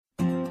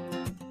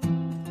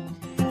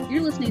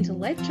You're listening to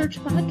Life Church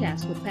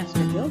Podcast with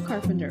Pastor Bill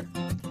Carpenter.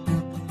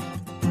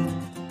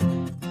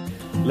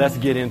 Let's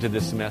get into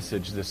this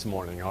message this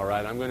morning, all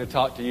right? I'm going to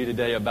talk to you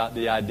today about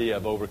the idea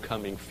of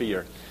overcoming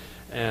fear.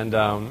 And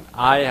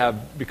I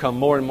have become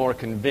more and more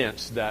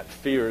convinced that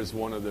fear is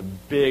one of the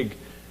big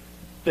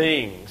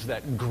things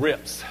that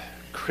grips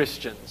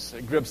Christians.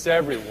 It grips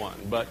everyone,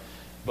 but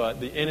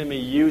the enemy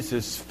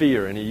uses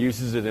fear, and he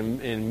uses it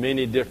in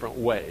many different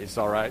ways,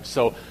 all right?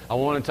 So I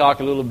want to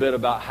talk a little bit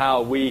about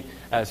how we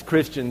as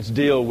Christians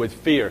deal with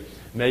fear.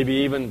 Maybe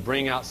even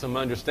bring out some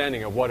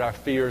understanding of what our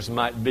fears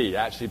might be.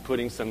 Actually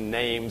putting some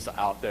names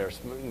out there,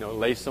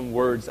 lay some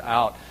words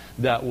out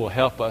that will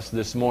help us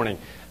this morning.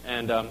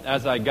 And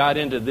as I got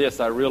into this,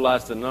 I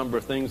realized a number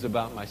of things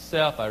about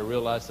myself. I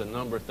realized a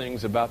number of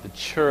things about the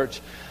church.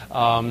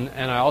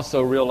 And I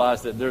also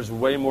realized that there's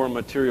way more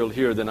material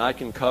here than I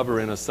can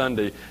cover in a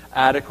Sunday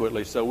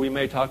adequately. So we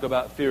may talk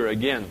about fear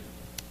again.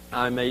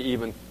 I may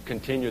even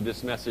continue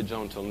this message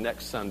on until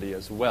next Sunday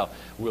as well.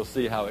 We'll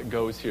see how it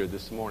goes here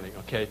this morning,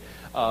 okay?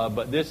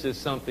 But this is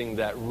something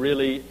that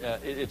really,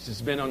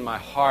 it's been on my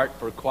heart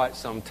for quite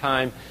some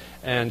time.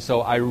 And so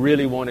I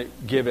really want to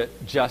give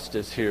it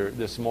justice here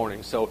this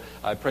morning. So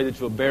I pray that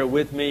you'll bear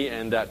with me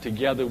and that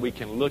together we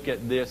can look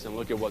at this and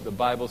look at what the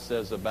Bible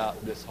says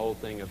about this whole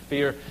thing of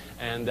fear,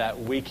 and that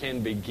we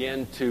can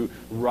begin to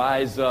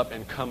rise up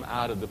and come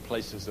out of the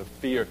places of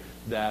fear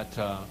that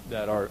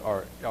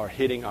are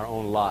hitting our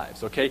own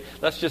lives. Okay?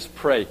 Let's just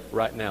pray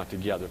right now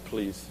together,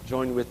 please.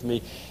 Join with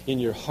me in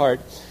your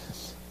heart.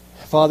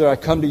 Father, I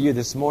come to you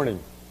this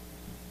morning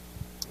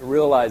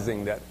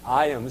realizing that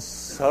I am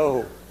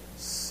so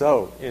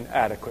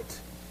inadequate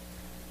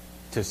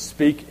to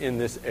speak in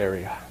this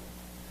area.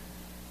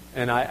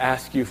 And I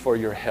ask you for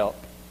your help.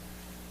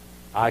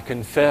 I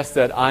confess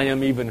that I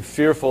am even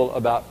fearful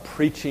about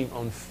preaching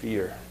on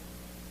fear.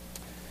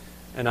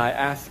 And I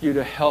ask you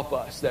to help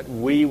us that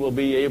we will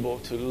be able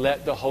to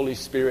let the Holy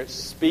Spirit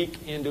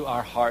speak into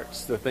our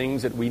hearts the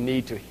things that we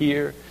need to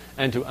hear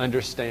and to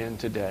understand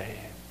today.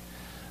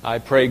 I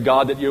pray,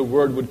 God, that your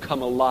word would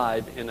come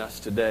alive in us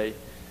today,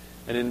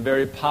 and in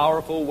very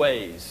powerful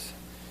ways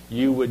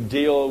you would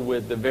deal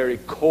with the very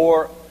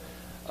core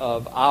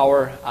of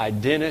our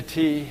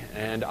identity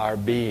and our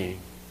being.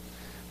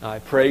 I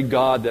pray,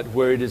 God, that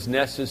where it is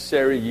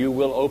necessary, you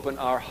will open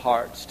our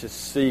hearts to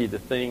see the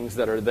things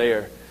that are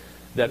there,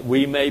 that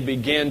we may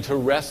begin to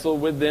wrestle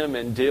with them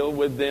and deal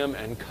with them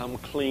and come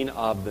clean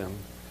of them.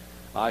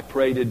 I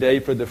pray today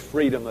for the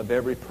freedom of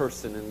every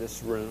person in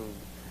this room.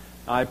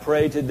 I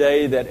pray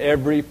today that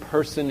every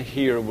person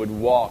here would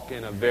walk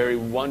in a very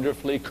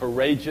wonderfully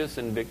courageous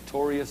and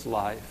victorious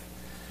life.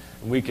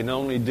 We can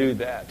only do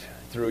that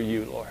through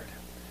you, Lord.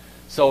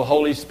 So,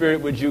 Holy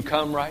Spirit, would you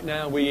come right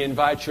now? We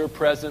invite your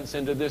presence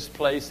into this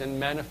place in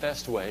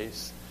manifest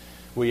ways.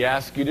 We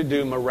ask you to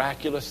do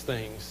miraculous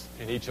things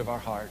in each of our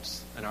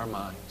hearts and our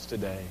minds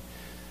today.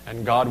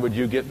 And God, would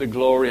you get the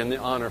glory and the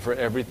honor for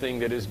everything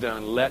that is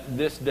done. Let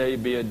this day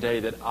be a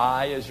day that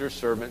I, as your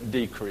servant,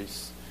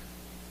 decrease,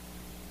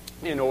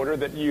 in order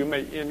that you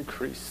may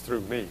increase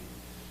through me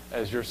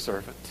as your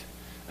servant,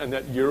 and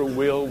that your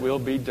will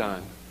be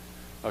done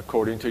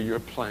according to your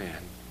plan.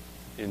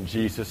 In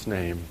Jesus'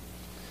 name,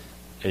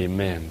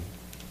 amen.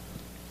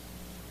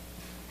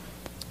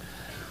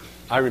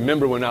 I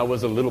remember when I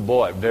was a little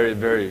boy, very,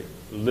 very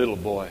little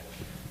boy,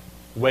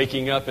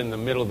 waking up in the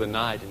middle of the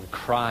night and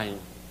crying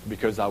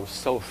because I was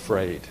so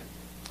afraid.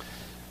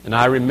 And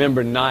I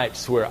remember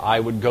nights where I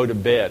would go to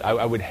bed.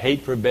 I would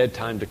hate for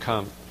bedtime to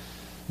come,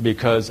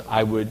 because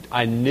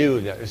I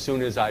knew that as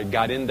soon as I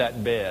got in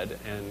that bed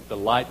and the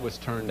light was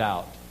turned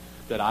out,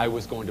 that I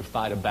was going to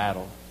fight a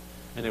battle.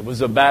 And it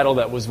was a battle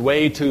that was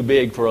way too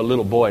big for a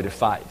little boy to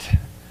fight,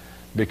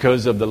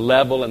 because of the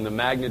level and the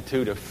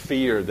magnitude of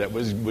fear that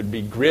would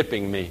be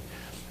gripping me.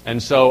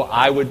 And so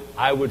I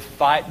would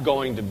fight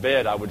going to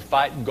bed. I would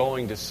fight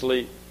going to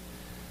sleep.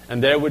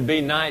 And there would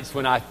be nights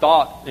when I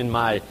thought in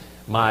my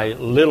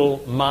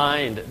little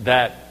mind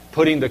that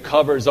putting the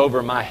covers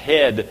over my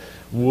head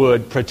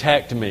would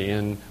protect me,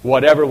 and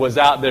whatever was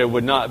out there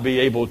would not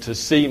be able to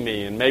see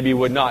me, and maybe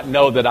would not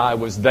know that I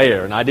was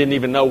there. And I didn't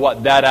even know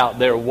what that out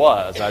there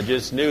was. I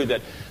just knew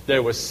that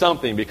there was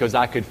something, because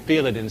I could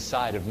feel it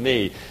inside of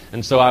me.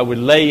 And so I would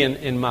lay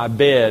in my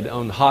bed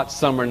on hot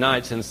summer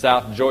nights in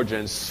South Georgia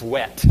and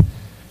sweat.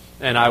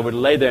 And I would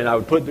lay there and I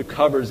would put the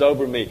covers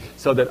over me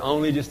so that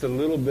only just a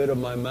little bit of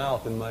my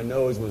mouth and my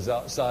nose was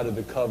outside of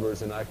the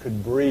covers, and I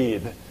could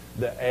breathe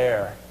the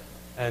air.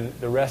 And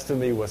the rest of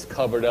me was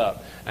covered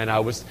up.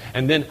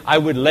 And then I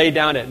would lay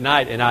down at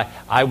night, and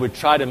I would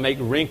try to make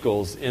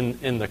wrinkles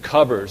in the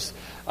covers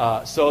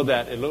so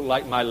that it looked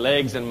like my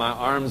legs and my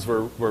arms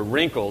were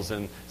wrinkles.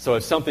 And so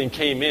if something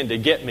came in to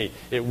get me,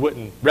 it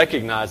wouldn't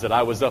recognize that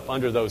I was up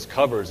under those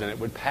covers, and it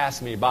would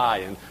pass me by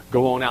and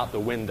go on out the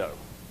window.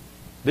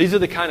 These are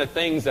the kind of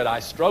things that I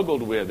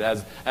struggled with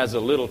as a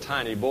little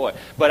tiny boy.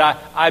 But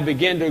I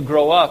began to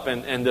grow up,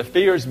 and the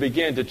fears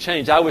began to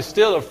change. I was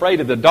still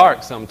afraid of the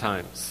dark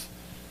sometimes.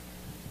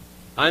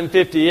 I'm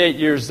 58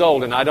 years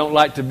old, and I don't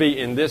like to be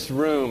in this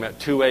room at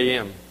 2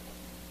 a.m.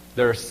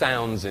 there are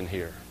sounds in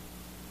here.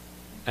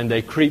 And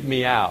they creep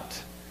me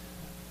out.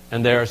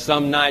 And there are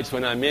some nights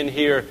when I'm in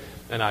here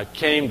and I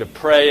came to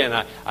pray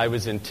and I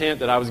was intent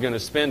that I was going to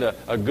spend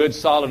a good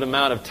solid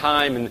amount of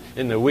time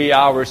in the wee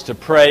hours to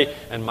pray.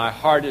 And my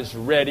heart is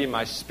ready,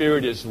 my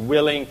spirit is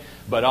willing.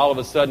 But all of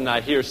a sudden I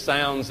hear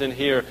sounds in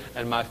here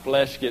and my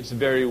flesh gets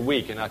very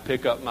weak. And I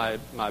pick up my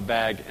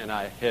bag and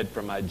I head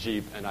for my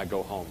Jeep and I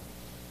go home.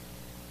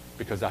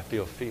 Because I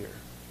feel fear.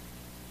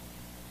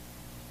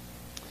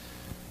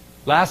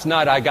 Last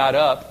night I got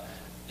up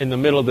in the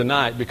middle of the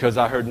night because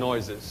I heard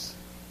noises.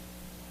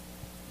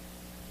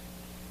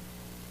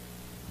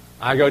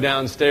 I go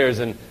downstairs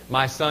and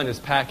my son is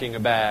packing a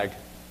bag.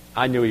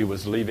 I knew he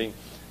was leaving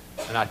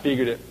and I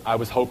figured I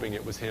was hoping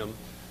it was him.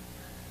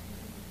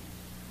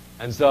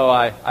 And so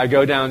I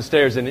go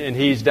downstairs and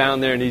he's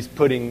down there and he's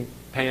putting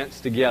pants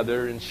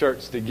together and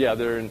shirts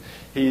together and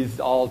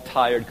he's all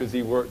tired because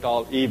he worked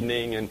all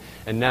evening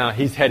and now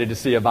he's headed to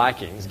see a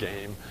Vikings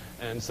game.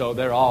 And so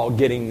they're all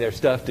getting their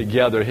stuff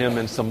together, him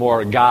and some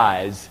more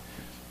guys.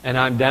 And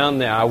I'm down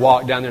there. I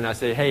walk down there and I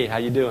say, "Hey, how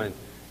you doing?"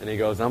 And he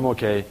goes, "I'm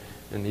okay."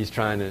 And he's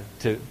trying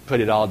to put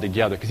it all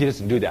together because he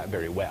doesn't do that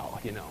very well,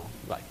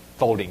 like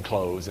folding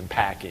clothes and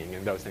packing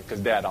and those things,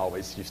 because Dad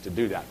always used to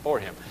do that for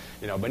him,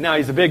 But now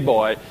he's a big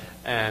boy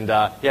and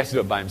he has to do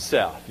it by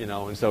himself,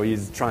 and so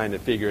he's trying to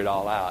figure it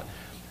all out.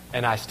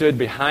 And I stood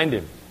behind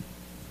him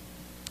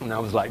and I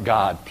was like,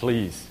 "God,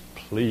 please,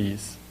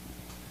 please,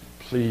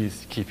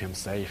 please keep him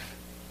safe."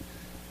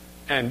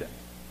 And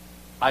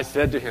I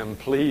said to him,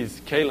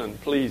 "Please, Kalen,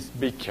 please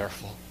be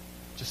careful.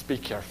 Just be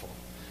careful."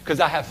 Because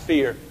I have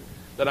fear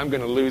that I'm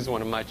going to lose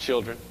one of my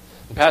children.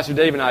 And Pastor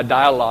Dave and I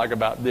dialogue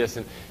about this,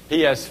 and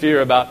he has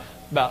fear about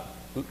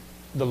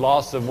the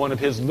loss of one of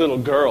his little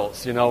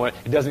girls. It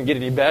doesn't get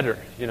any better,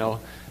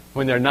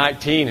 when they're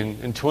 19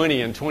 and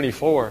 20 and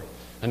 24.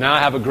 And now I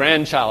have a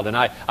grandchild, and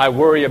I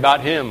worry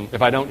about him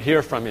if I don't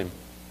hear from him.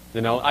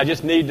 I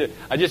just need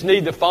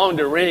the phone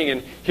to ring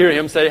and hear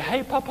him say,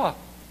 "Hey, Papa."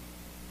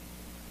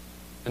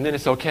 And then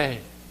it's okay.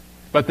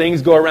 But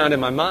things go around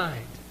in my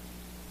mind.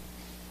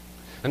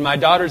 And my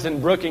daughter's in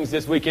Brookings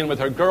this weekend with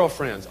her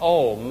girlfriends.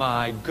 Oh,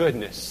 my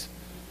goodness.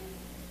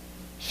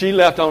 She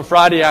left on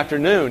Friday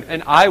afternoon,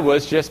 and I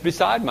was just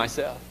beside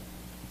myself.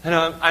 And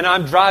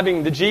I'm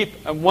driving the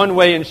Jeep one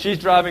way, and she's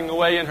driving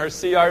away in her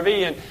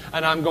CRV,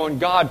 and I'm going,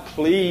 "God,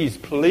 please,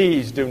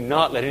 please do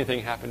not let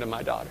anything happen to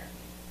my daughter.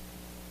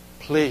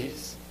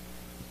 Please."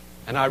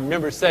 And I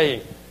remember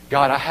saying,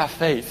 "God, I have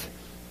faith.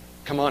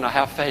 Come on, I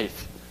have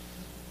faith."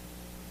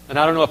 And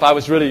I don't know if I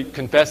was really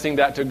confessing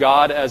that to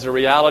God as a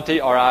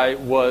reality or I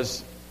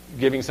was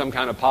giving some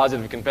kind of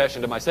positive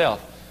confession to myself.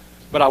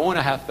 But I want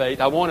to have faith.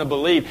 I want to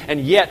believe.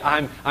 And yet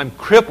I'm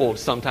crippled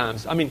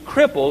sometimes.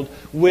 Crippled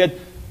with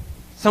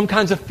some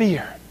kinds of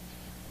fear.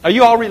 Are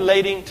you all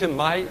relating to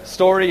my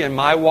story and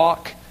my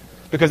walk?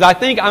 Because I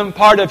think I'm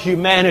part of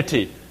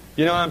humanity.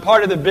 I'm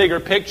part of the bigger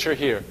picture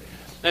here.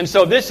 And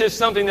so this is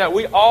something that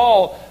we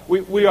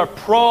are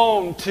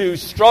prone to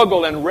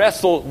struggle and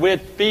wrestle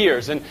with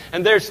fears. And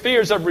there's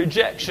fears of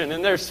rejection,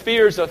 and there's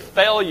fears of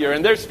failure,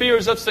 and there's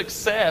fears of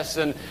success,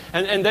 and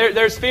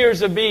there's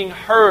fears of being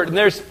hurt, and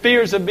there's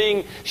fears of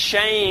being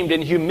shamed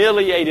and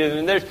humiliated,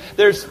 and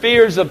there's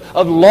fears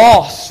of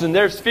loss, and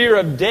there's fear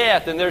of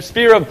death, and there's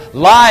fear of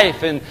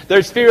life, and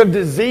there's fear of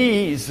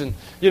disease. And,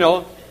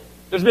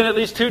 there's been at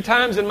least 2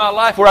 times in my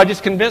life where I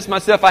just convinced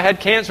myself I had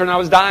cancer and I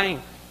was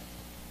dying.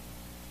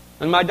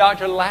 And my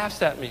doctor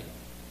laughs at me.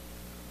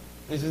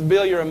 He says,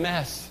 "Bill, you're a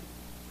mess.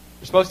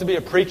 You're supposed to be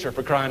a preacher,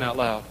 for crying out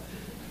loud."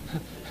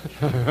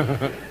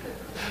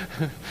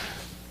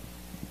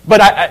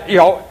 But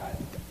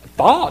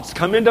thoughts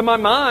come into my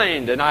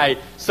mind, and I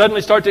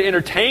suddenly start to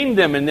entertain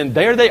them, and then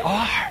there they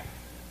are.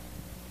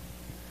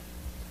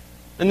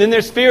 And then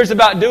there's fears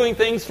about doing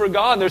things for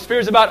God. There's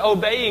fears about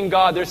obeying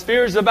God. There's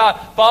fears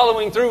about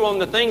following through on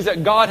the things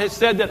that God has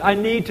said that I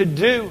need to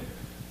do.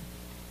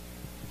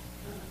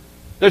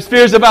 There's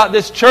fears about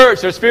this church.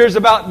 There's fears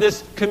about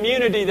this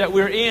community that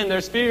we're in.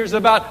 There's fears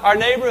about our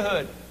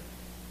neighborhood.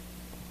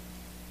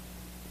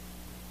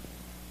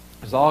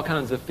 There's all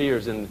kinds of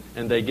fears, and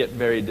they get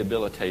very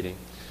debilitating.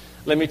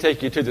 Let me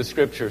take you to the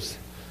Scriptures.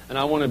 And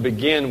I want to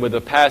begin with a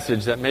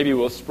passage that maybe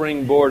will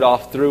springboard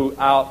off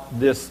throughout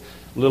this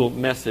little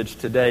message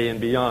today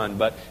and beyond.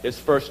 But it's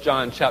 1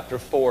 John chapter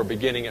 4,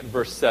 beginning at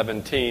verse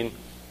 17.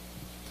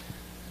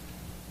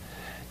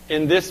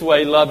 "In this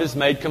way, love is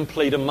made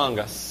complete among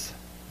us,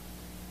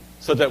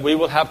 so that we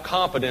will have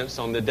confidence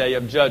on the day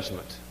of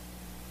judgment.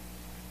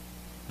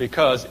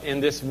 Because in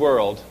this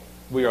world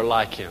we are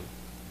like Him.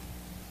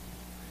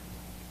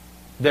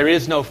 There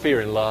is no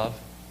fear in love,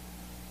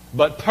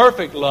 but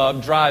perfect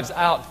love drives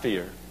out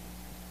fear,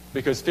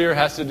 because fear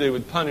has to do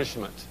with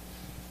punishment.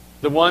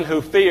 The one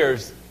who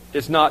fears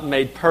is not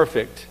made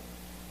perfect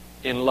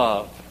in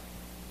love."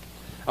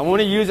 I want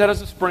to use that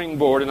as a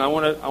springboard, and I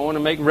want to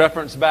make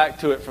reference back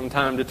to it from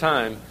time to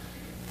time.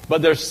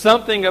 But there's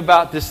something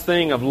about this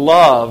thing of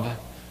love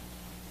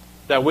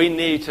that we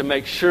need to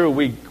make sure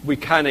we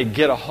kind of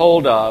get a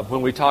hold of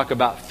when we talk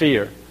about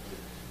fear.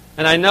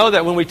 And I know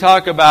that when we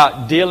talk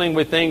about dealing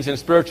with things in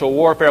spiritual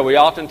warfare, we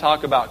often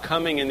talk about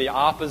coming in the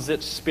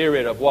opposite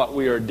spirit of what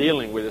we are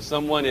dealing with. If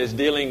someone is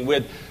dealing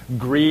with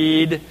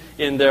greed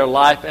in their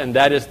life, and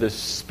that is the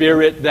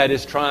spirit that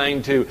is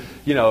trying to,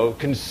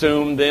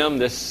 consume them,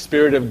 this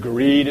spirit of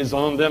greed is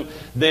on them,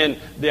 then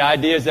the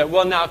idea is that,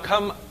 well, now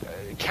come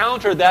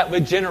counter that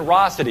with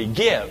generosity.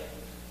 Give.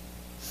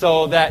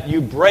 So that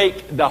you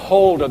break the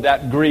hold of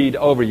that greed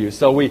over you.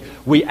 So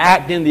we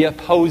act in the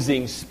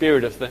opposing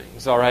spirit of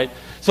things, all right?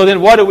 So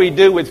then what do we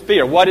do with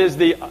fear? What is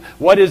the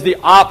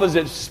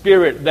opposite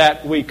spirit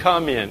that we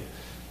come in?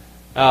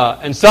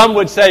 And some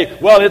would say,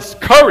 well, it's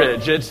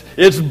courage,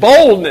 it's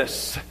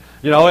boldness.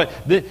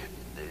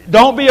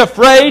 Don't be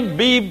afraid,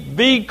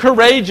 be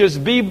courageous,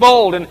 be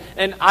bold.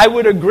 And I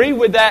would agree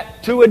with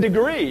that to a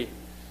degree.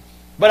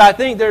 But I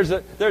think there's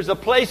a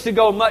place to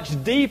go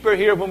much deeper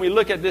here when we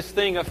look at this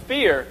thing of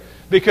fear.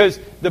 Because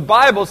the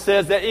Bible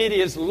says that it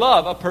is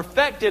love, a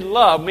perfected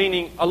love,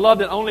 meaning a love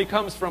that only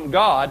comes from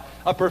God.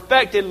 A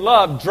perfected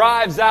love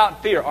drives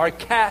out fear or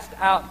casts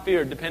out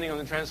fear, depending on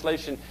the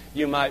translation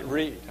you might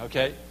read.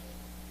 Okay?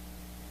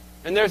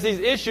 And there's these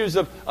issues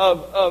of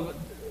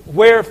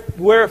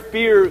where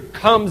fear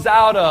comes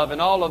out of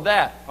and all of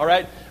that. All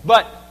right?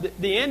 But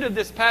the end of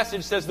this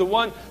passage says the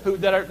one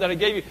that I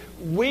gave you,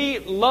 we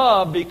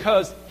love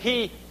because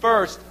He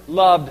first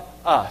loved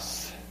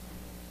us.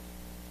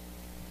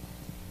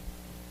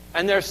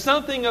 And there's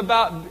something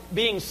about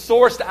being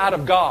sourced out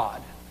of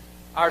God,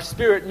 our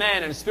spirit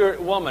man and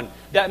spirit woman,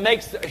 that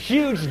makes a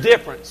huge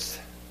difference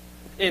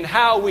in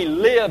how we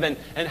live and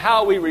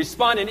how we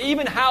respond and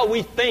even how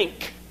we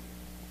think.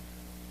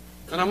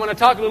 And I'm going to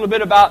talk a little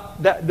bit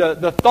about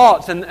the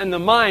thoughts and the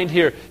mind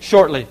here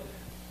shortly.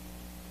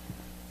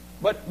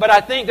 But I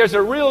think there's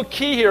a real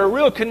key here, a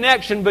real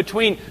connection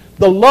between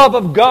the love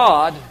of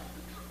God,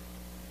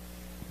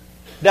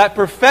 that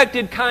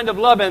perfected kind of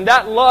love, and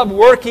that love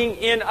working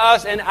in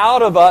us and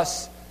out of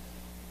us,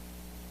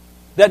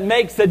 that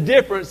makes a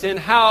difference in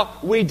how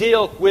we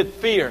deal with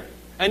fear,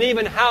 and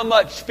even how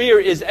much fear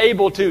is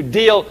able to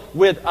deal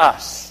with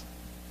us.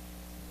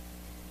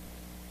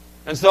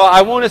 And so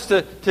I want us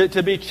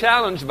to be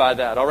challenged by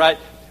that, all right?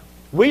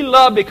 We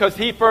love because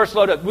He first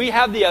loved us. We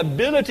have the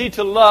ability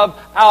to love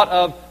out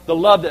of the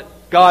love that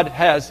God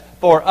has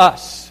for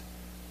us.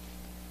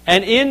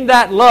 And in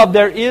that love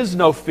there is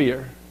no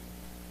fear.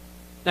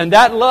 And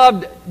that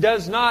love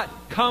does not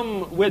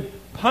come with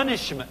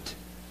punishment,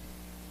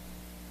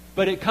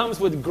 but it comes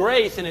with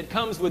grace and it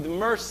comes with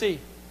mercy.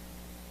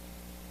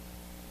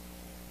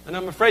 And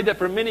I'm afraid that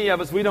for many of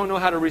us, we don't know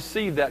how to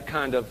receive that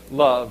kind of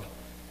love.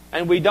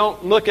 And we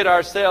don't look at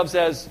ourselves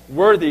as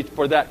worthy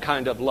for that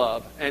kind of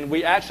love. And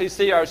we actually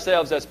see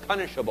ourselves as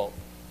punishable.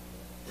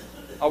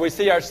 Or we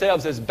see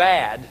ourselves as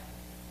bad.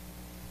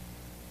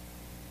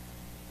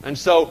 And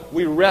so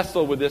we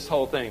wrestle with this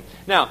whole thing.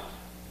 Now,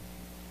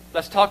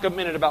 let's talk a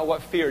minute about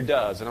what fear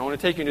does. And I want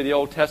to take you into the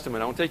Old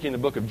Testament. I want to take you in the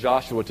book of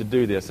Joshua to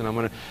do this. And I'm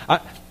going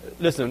to...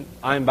 Listen,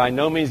 I'm by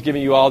no means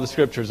giving you all the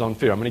scriptures on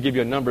fear. I'm going to give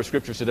you a number of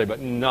scriptures today, but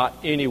not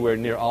anywhere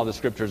near all the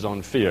scriptures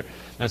on fear.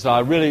 And so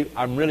I'm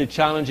really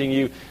challenging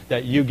you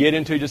that you get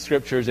into the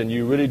scriptures and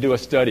you really do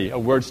a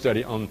word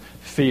study on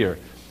fear.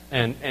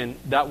 And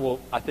that will,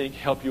 I think,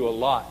 help you a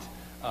lot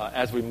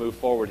as we move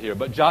forward here.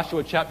 But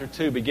Joshua chapter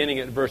 2, beginning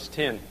at verse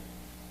 10.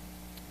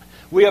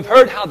 We have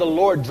heard how the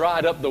Lord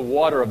dried up the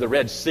water of the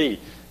Red Sea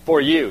for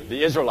you,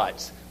 the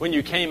Israelites, when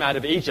you came out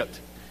of Egypt,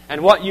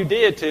 and what you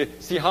did to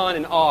Sihon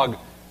and Og,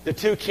 the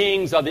two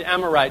kings of the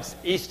Amorites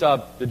east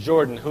of the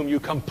Jordan, whom you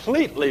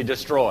completely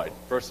destroyed.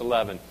 Verse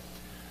 11.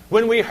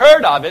 When we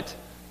heard of it,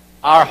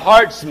 our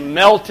hearts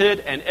melted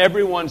and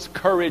everyone's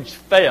courage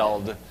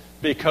failed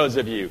because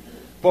of you.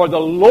 For the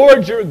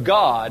Lord your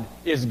God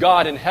is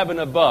God in heaven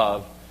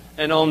above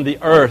and on the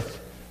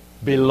earth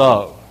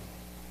below.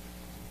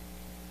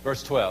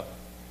 Verse 12.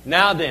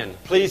 Now then,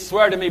 please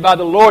swear to me by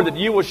the Lord that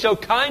you will show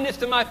kindness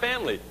to my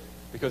family,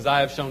 because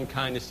I have shown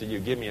kindness to you.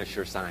 Give me a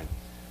sure sign.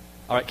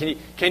 All right,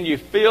 can you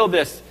feel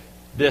this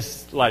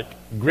like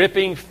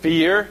gripping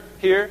fear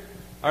here?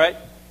 All right,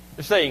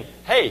 they're saying,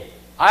 hey,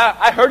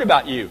 I heard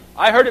about you.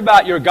 I heard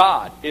about your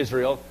God,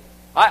 Israel.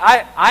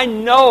 I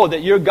know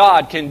that your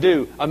God can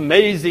do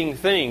amazing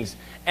things.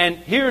 And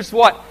here's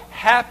what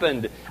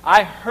happened.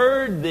 I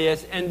heard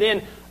this, and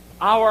then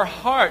our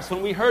hearts,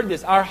 when we heard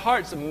this, our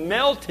hearts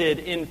melted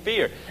in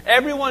fear.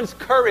 Everyone's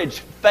courage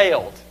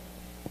failed.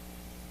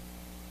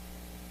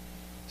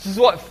 This is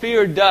what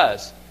fear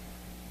does.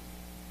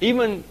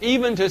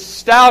 Even to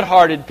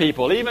stout-hearted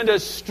people, even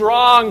to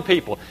strong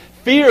people,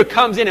 fear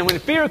comes in. And when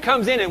fear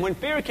comes in, and when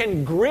fear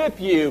can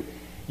grip you,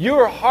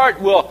 your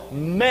heart will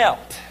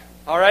melt.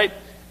 All right?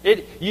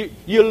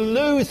 You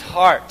lose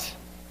heart.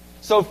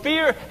 So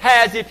fear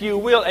has, if you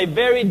will, a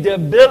very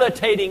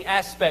debilitating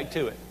aspect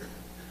to it.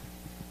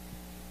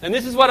 And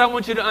this is what I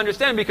want you to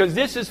understand, because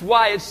this is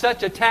why it's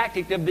such a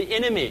tactic of the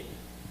enemy.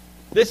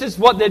 This is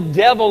what the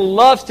devil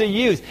loves to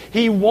use.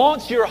 He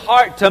wants your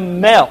heart to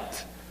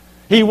melt.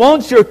 He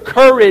wants your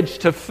courage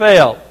to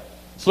fail.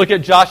 Let's look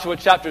at Joshua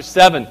chapter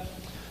 7,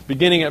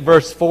 beginning at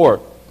verse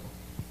 4.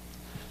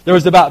 There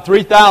was about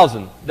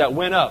 3,000 that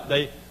went up.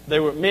 They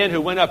were men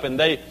who went up, and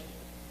they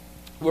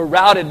were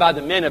routed by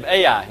the men of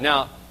Ai.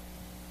 Now,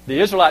 the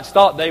Israelites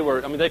thought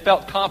they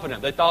felt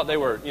confident. They thought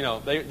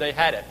they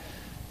had it.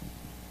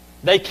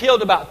 They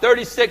killed about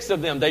 36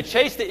 of them. They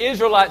chased the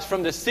Israelites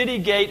from the city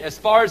gate as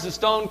far as the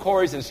stone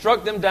quarries and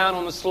struck them down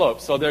on the slope.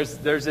 So there's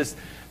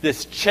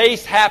this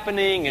chase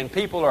happening, and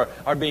people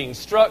are being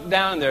struck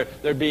down.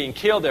 They're being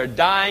killed. They're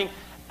dying.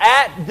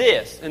 At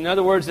this, in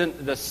other words,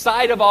 in the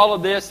sight of all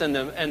of this and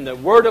the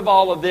word of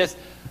all of this,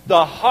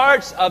 the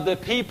hearts of the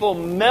people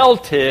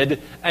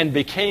melted and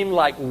became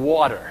like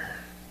water.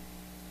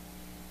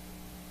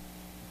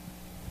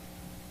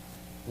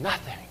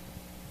 Nothing.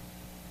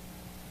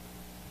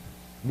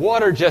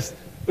 Water just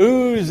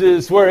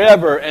oozes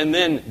wherever and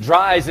then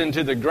dries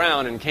into the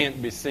ground and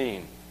can't be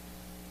seen.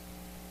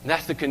 And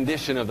that's the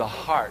condition of the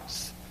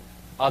hearts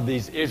of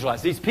these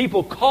Israelites. These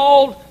people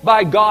called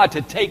by God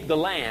to take the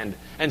land,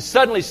 and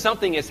suddenly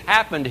something has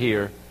happened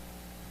here,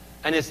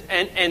 and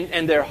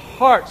their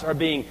hearts are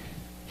being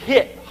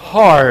hit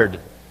hard.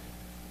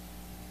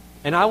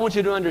 And I want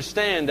you to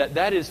understand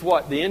that is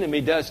what the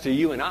enemy does to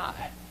you and I.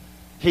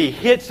 He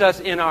hits us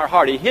in our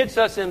heart. He hits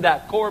us in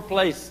that core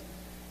place,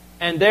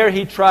 and there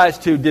he tries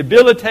to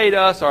debilitate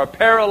us or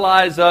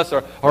paralyze us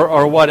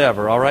or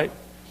whatever, all right?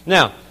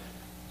 Now,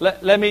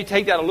 let me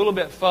take that a little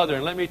bit further,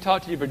 and let me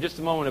talk to you for just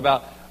a moment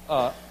about,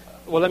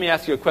 let me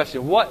ask you a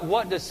question.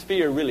 What does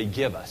fear really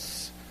give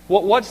us?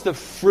 What's the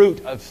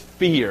fruit of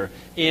fear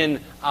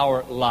in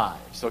our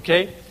lives,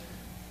 okay?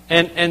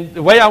 And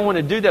the way I want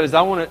to do that is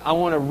I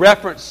want to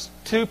reference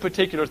two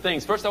particular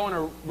things. First, I want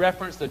to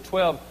reference the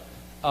 12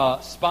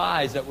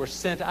 spies that were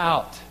sent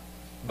out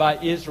by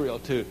Israel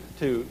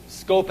to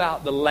scope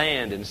out the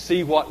land and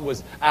see what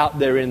was out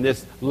there in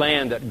this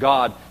land that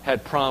God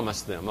had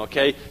promised them,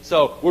 okay?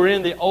 So we're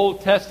in the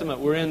Old Testament.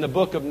 We're in the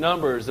book of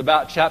Numbers,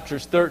 about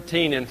chapters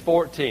 13 and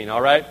 14,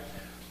 all right?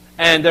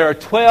 And there are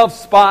 12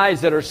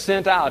 spies that are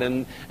sent out,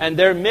 and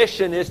their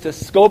mission is to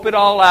scope it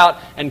all out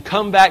and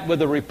come back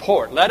with a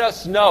report. Let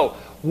us know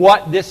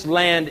what this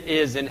land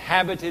is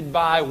inhabited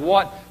by,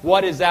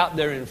 what is out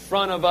there in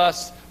front of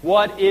us,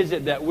 what is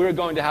it that we're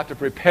going to have to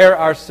prepare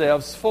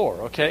ourselves for,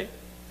 okay?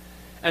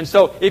 And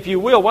so, if you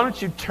will, why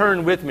don't you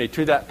turn with me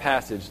to that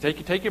passage.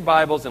 Take your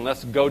Bibles and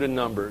let's go to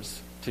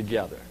Numbers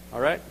together,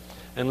 all right?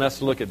 And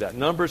let's look at that.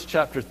 Numbers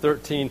chapter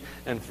 13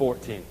 and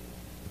 14.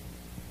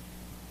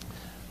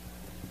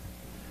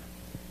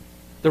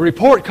 The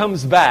report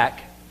comes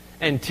back,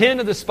 and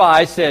 10 of the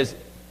spies says,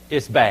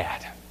 it's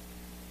bad.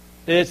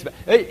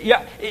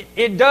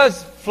 It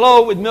does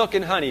flow with milk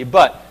and honey,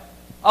 but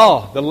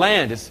the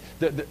land is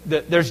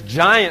there's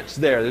giants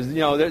there.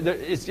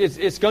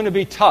 It's going to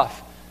be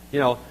tough,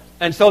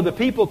 And so the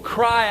people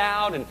cry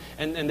out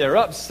and they're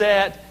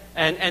upset,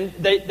 and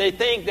they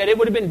think that it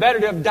would have been better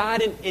to have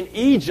died in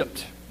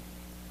Egypt.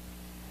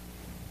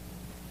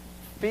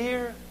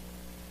 Fear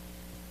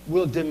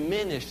will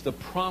diminish the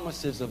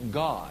promises of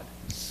God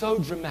so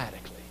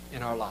dramatically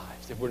in our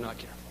lives if we're not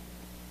careful.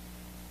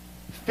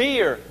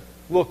 Fear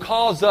will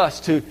cause us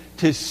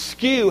to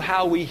skew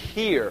how we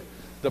hear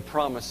the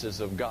promises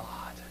of God.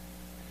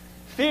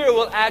 Fear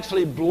will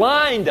actually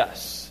blind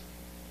us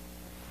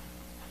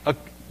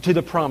to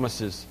the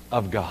promises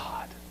of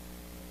God.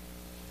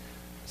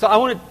 So I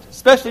want to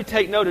especially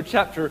take note of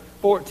chapter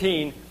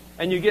 14,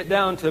 and you get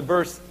down to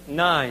verse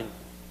 9.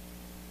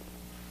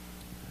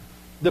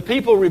 The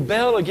people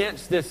rebel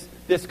against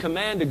this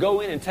command to go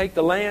in and take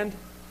the land.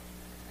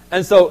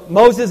 And so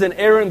Moses and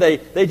Aaron,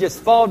 they just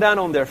fall down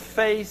on their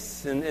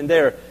face, and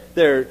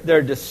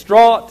they're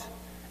distraught.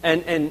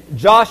 And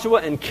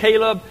Joshua and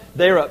Caleb,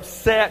 they're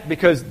upset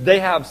because they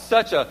have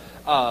such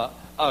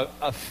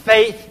a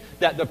faith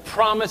that the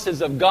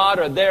promises of God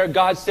are there.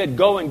 God said,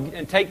 go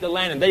and take the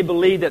land. And they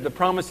believe that the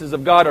promises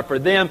of God are for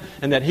them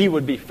and that He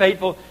would be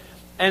faithful.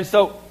 And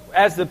so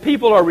as the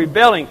people are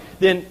rebelling,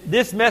 then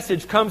this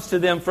message comes to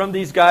them from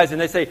these guys, and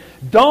they say,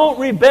 don't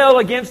rebel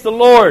against the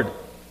Lord.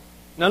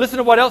 Now listen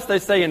to what else they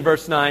say in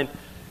verse 9.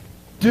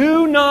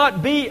 Do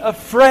not be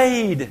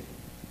afraid.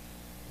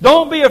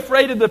 Don't be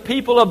afraid of the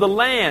people of the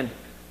land.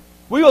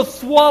 We will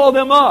swallow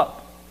them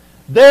up.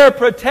 Their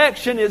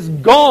protection is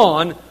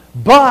gone,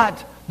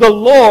 but the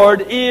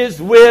Lord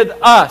is with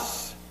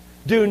us.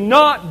 Do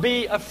not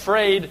be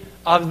afraid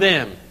of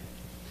them.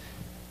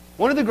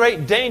 One of the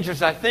great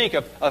dangers, I think,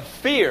 of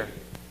fear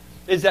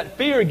is that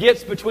fear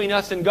gets between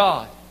us and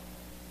God.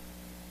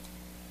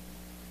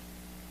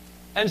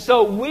 And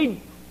so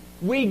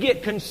we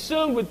get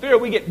consumed with fear.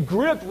 We get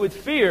gripped with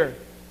fear.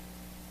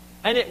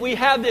 And we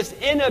have this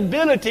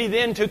inability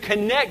then to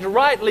connect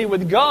rightly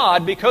with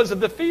God because of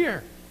the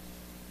fear.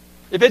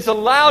 If it's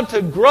allowed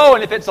to grow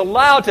and if it's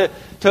allowed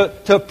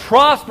to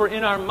prosper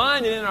in our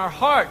mind and in our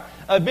heart,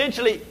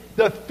 eventually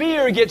the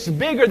fear gets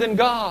bigger than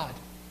God.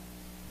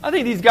 I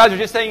think these guys are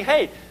just saying,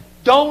 hey,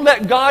 don't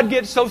let God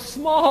get so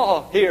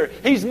small here.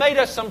 He's made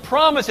us some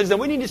promises and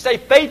we need to stay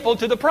faithful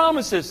to the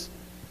promises.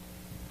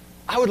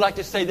 I would like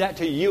to say that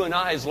to you and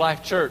I as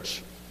Life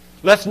Church.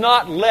 Let's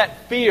not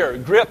let fear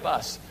grip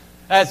us.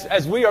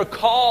 As we are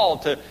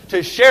called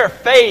to share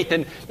faith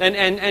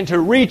and to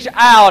reach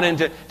out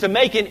and to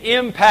make an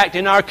impact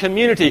in our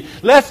community,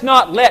 let's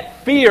not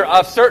let fear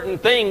of certain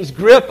things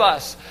grip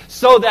us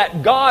so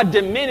that God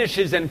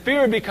diminishes and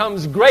fear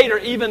becomes greater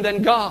even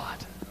than God.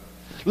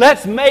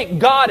 Let's make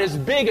God as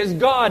big as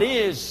God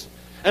is.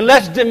 And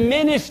let's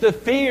diminish the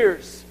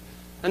fears.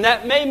 And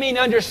that may mean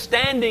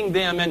understanding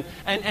them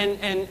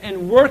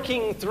and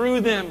working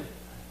through them,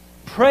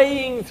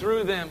 praying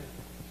through them,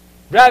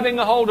 grabbing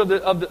a hold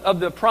of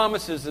the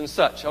promises and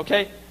such,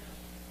 okay?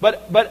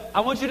 But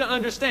I want you to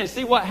understand,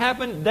 see what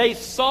happened? They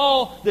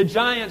saw the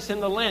giants in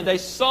the land. They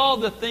saw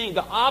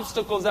the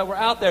obstacles that were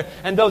out there.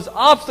 And those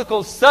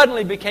obstacles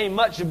suddenly became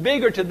much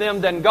bigger to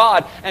them than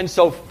God. And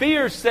so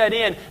fear set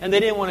in and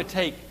they didn't want to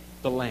take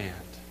the land.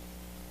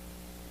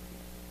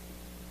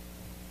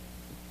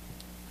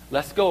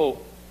 Let's go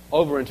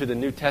over into the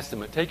New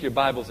Testament. Take your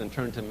Bibles and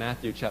turn to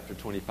Matthew chapter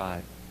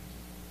 25.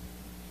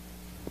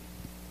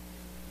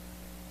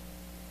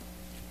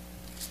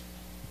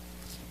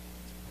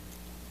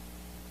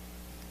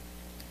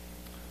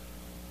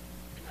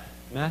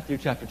 Matthew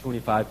chapter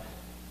 25.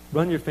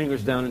 Run your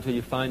fingers down until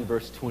you find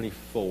verse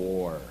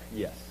 24.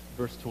 Yes,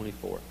 verse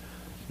 24.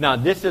 Now,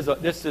 this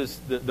is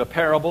the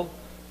parable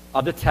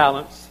of the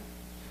talents.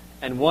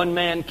 And one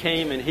man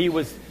came and he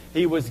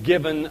was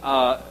given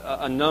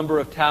a number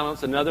of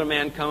talents. Another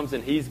man comes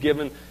and he's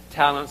given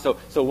talents.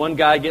 So one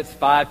guy gets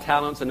 5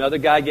 talents. Another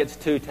guy gets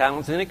 2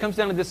 talents. And then it comes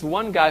down to this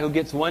one guy who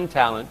gets 1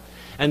 talent.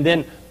 And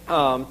then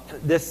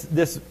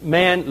this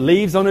man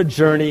leaves on a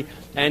journey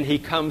and he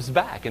comes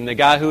back. And the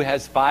guy who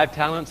has 5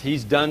 talents,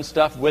 he's done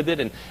stuff with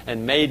it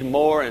and made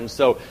more. And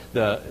so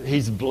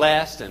he's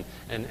blessed.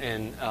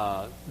 And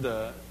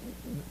the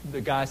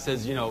guy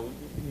says,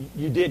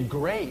 you did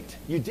great.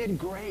 You did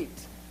great.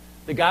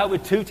 The guy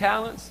with 2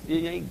 talents,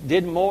 he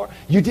did more.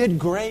 You did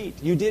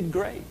great. You did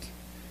great.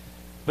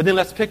 But then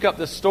let's pick up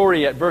the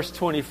story at verse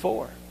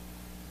 24.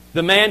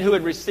 The man who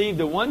had received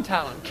the 1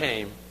 talent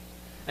came.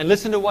 And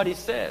listen to what he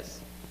says.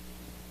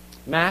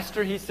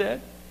 Master, he said,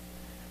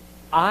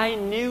 I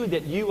knew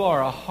that you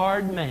are a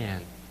hard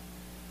man,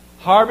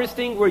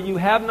 harvesting where you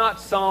have not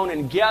sown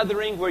and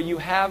gathering where you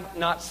have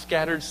not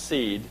scattered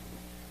seed.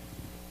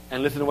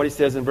 And listen to what he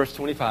says in verse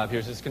 25.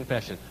 Here's his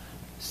confession.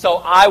 So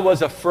I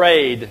was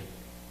afraid,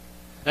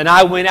 and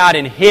I went out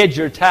and hid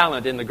your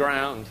talent in the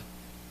ground.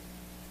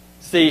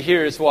 See,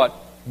 here's what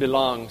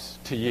belongs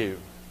to you.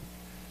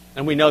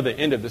 And we know the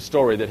end of the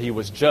story, that he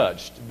was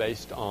judged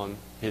based on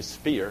his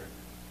fear,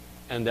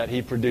 and that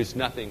he produced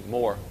nothing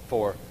more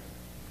for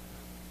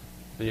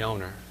the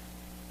owner.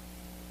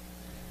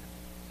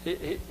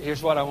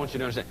 Here's what I want you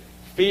to understand.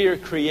 Fear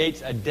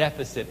creates a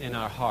deficit in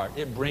our heart.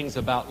 It brings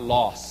about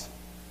loss.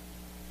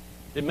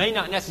 It may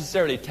not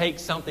necessarily take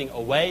something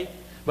away,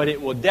 but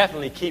it will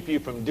definitely keep you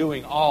from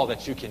doing all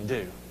that you can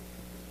do.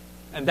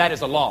 And that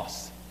is a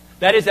loss.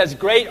 That is as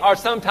great or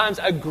sometimes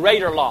a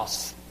greater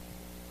loss.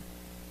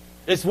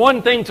 It's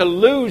one thing to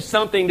lose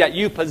something that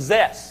you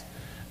possess,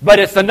 but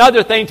it's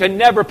another thing to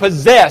never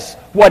possess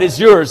what is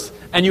yours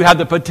and you have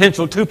the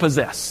potential to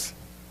possess.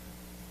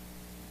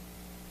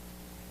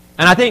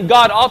 And I think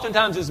God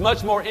oftentimes is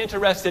much more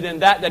interested in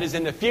that is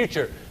in the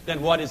future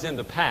than what is in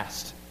the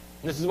past.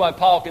 And this is why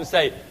Paul can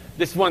say,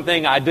 this one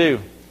thing I do,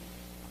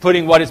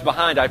 putting what is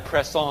behind, I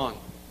press on.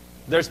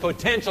 There's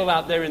potential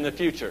out there in the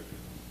future.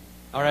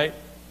 All right?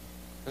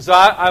 And so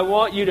I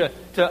want you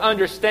to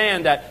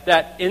understand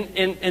that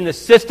in the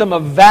system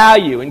of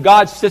value, in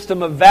God's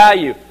system of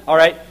value, all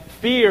right,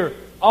 fear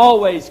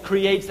always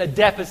creates a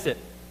deficit.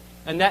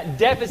 And that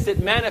deficit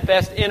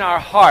manifests in our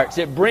hearts.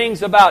 It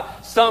brings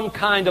about some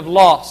kind of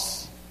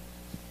loss.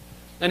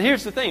 And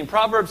here's the thing.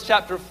 Proverbs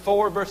chapter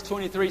 4, verse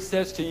 23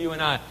 says to you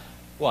and I,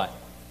 what?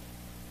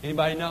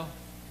 Anybody know?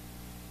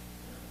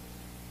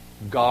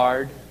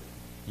 Guard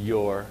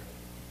your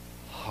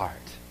heart.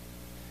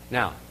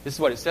 Now, this is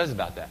what it says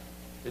about that.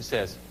 It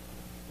says,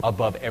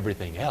 above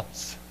everything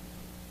else.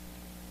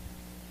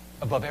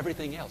 Above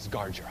everything else,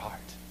 guard your heart.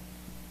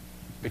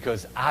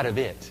 Because out of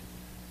it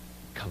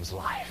comes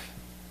life.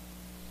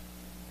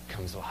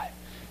 Comes life.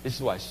 This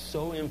is why it's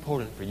so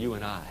important for you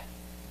and I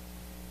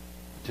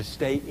to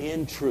stay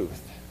in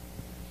truth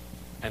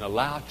and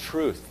allow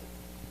truth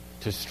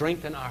to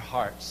strengthen our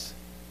hearts,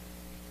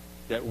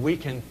 that we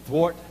can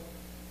thwart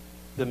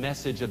the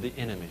message of the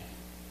enemy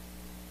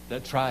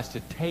that tries to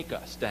take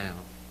us down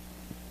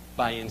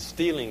by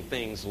instilling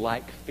things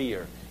like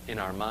fear in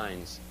our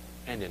minds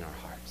and in our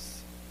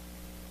hearts.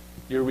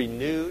 You're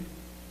renewed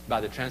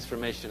by the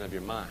transformation of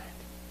your mind.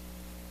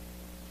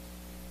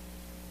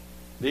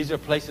 These are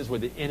places where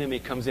the enemy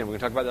comes in. We're going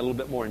to talk about that a little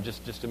bit more in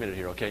just a minute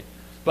here, okay?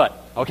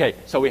 But, okay,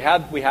 so we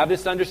have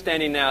this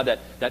understanding now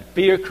that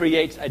fear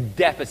creates a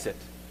deficit.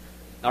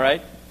 All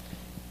right?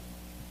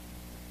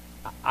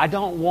 I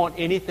don't want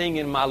anything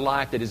in my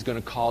life that is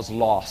going to cause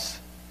loss.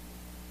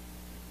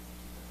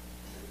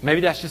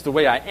 Maybe that's just the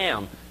way I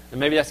am, and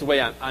maybe that's the way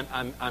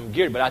I'm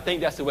geared, but I think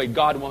that's the way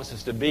God wants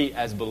us to be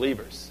as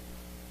believers.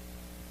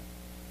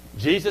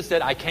 Jesus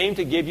said, I came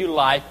to give you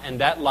life, and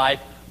that life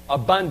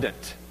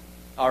abundant.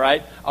 All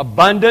right?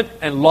 Abundant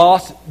and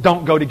loss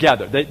don't go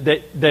together.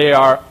 They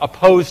are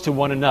opposed to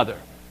one another.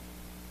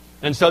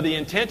 And so the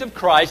intent of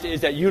Christ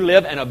is that you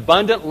live an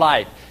abundant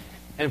life.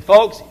 And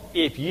folks,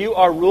 if you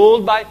are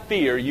ruled by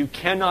fear, you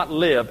cannot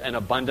live an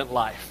abundant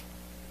life.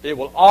 It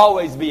will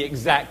always be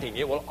exacting.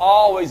 It will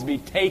always be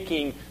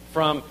taking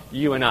from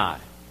you and I.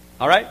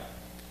 All right?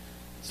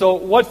 So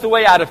what's the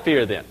way out of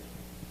fear then?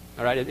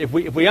 All right? If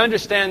we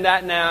understand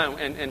that now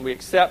and we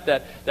accept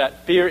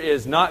that fear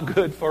is not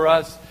good for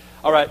us,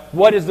 all right,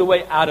 what is the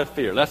way out of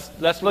fear?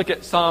 Let's look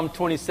at Psalm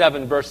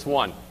 27, verse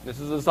 1. This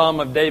is a psalm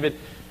of David,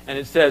 and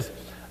it says,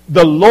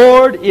 "The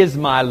Lord is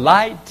my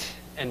light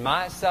and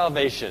my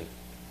salvation.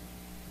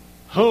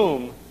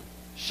 Whom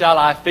shall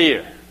I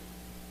fear?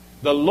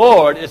 The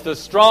Lord is the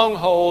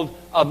stronghold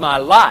of my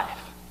life.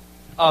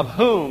 Of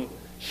whom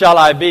shall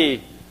I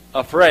be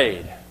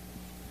afraid?"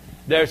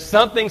 There's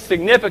something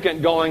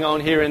significant going on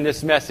here in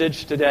this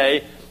message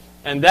today,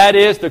 and that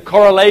is the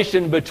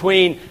correlation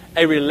between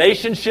a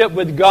relationship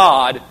with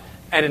God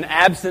and an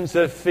absence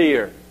of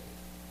fear.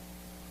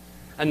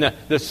 And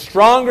the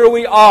stronger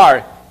we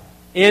are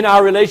in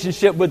our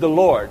relationship with the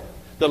Lord,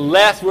 the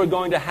less we're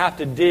going to have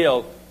to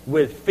deal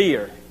with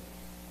fear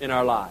in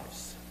our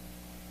lives.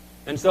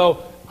 And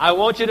so I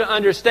want you to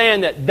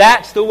understand that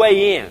that's the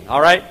way in, all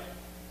right?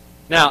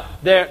 Now,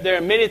 there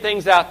are many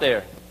things out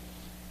there.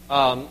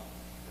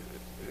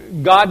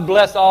 God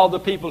bless all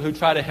the people who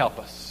try to help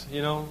us,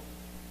 you know.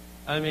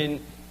 I mean,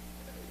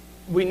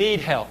 we need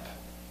help.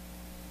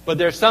 But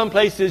there are some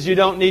places you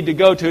don't need to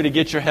go to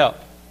get your help.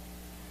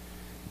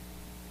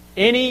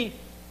 Any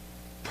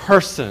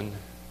person,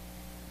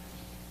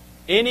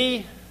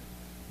 any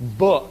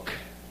book,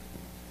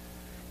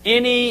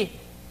 any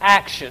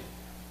action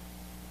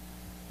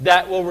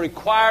that will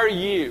require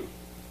you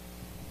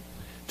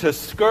to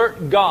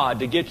skirt God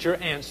to get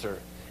your answer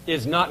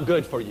is not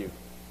good for you.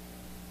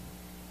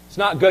 It's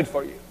not good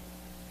for you.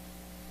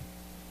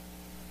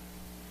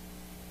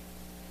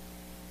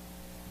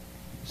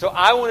 So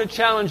I want to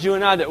challenge you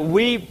and I that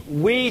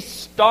we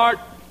start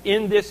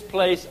in this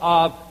place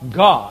of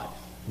God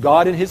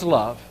in His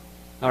love.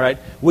 All right?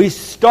 We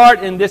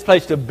start in this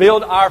place to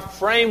build our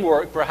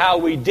framework for how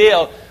we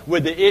deal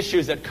with the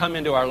issues that come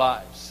into our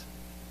lives.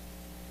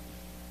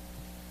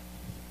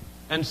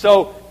 And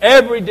so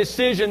every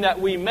decision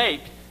that we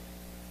make,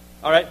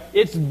 all right,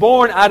 it's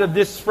born out of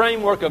this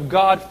framework of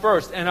God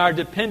first and our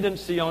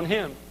dependency on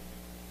Him.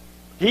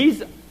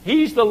 He's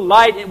the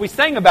light. We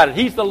sang about it.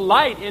 He's the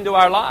light into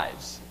our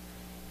lives.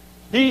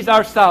 He's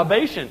our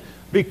salvation.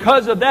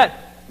 Because of that,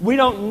 we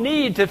don't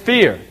need to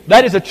fear.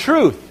 That is a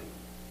truth.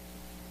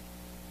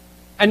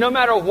 And no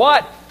matter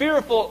what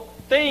fearful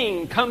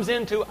thing comes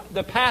into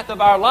the path of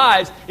our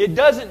lives, it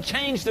doesn't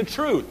change the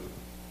truth.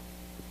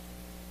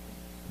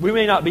 We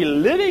may not be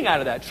living out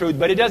of that truth,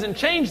 but it doesn't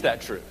change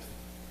that truth.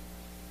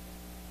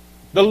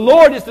 The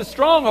Lord is the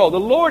stronghold. The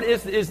Lord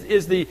is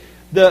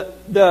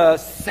the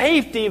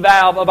safety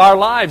valve of our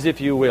lives,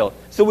 if you will.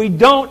 So we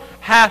don't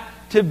have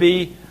to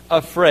be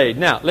afraid.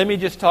 Now, let me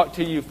just talk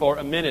to you for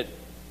a minute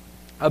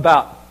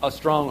about a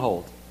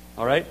stronghold.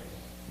 All right?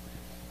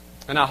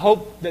 And I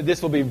hope that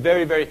this will be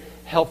very, very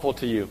helpful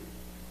to you.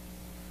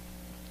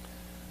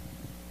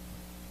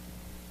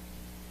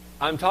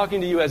 I'm talking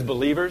to you as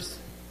believers.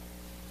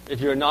 If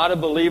you're not a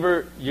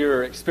believer,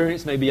 your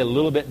experience may be a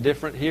little bit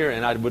different here,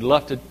 and I would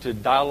love to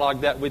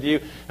dialogue that with you.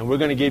 And we're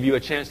going to give you a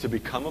chance to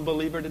become a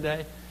believer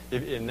today.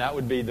 And that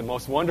would be the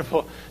most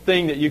wonderful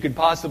thing that you could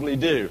possibly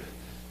do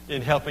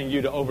in helping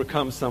you to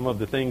overcome some of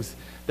the things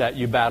that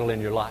you battle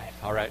in your life.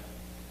 All right?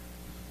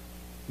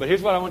 But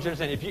here's what I want you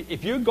to understand.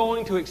 If you're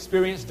going to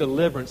experience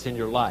deliverance in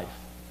your life,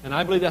 and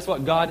I believe that's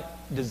what God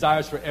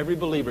desires for every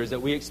believer, is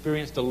that we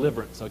experience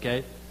deliverance,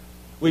 okay?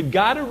 We've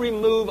got to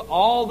remove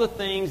all the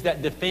things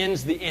that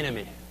defends the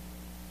enemy.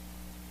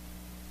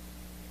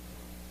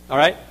 All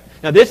right?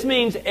 Now this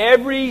means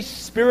every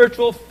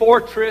spiritual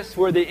fortress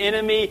where the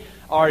enemy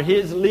or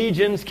his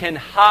legions can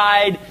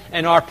hide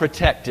and are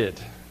protected.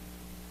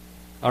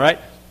 All right?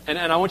 And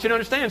I want you to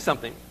understand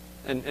something.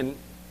 And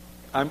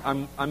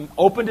I'm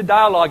open to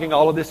dialoguing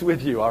all of this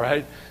with you, all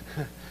right?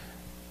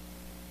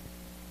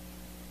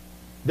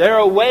 There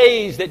are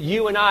ways that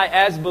you and I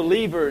as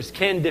believers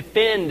can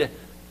defend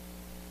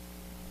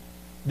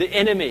the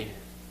enemy.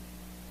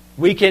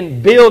 We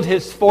can build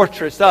his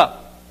fortress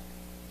up.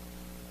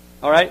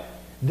 All right?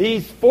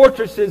 These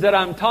fortresses that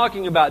I'm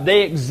talking about,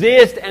 they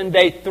exist and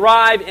they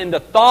thrive in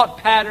the thought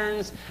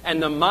patterns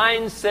and the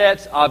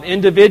mindsets of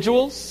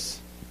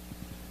individuals,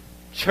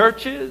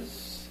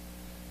 churches,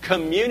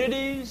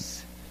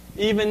 communities,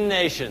 even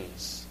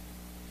nations.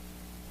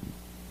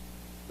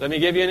 Let me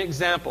give you an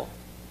example.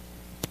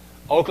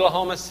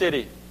 Oklahoma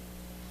City.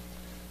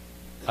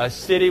 A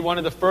city, one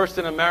of the first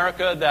in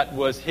America that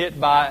was hit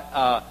by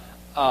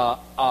a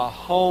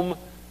home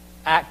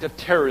act of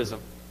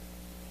terrorism.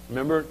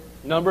 Remember,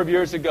 a number of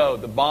years ago,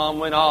 the bomb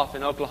went off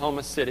in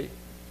Oklahoma City.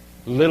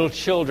 Little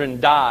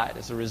children died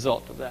as a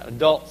result of that.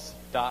 Adults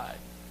died.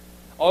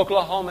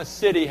 Oklahoma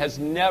City has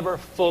never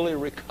fully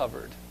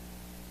recovered.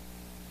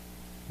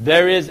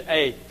 There is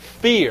a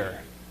fear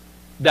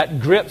that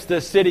grips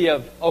the city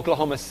of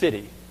Oklahoma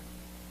City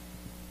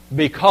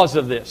because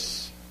of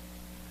this.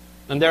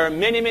 And there are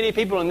many, many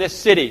people in this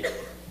city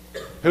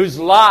whose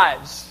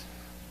lives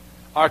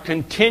are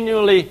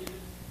continually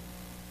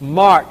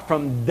marked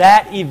from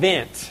that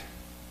event.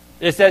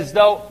 It's as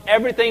though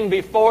everything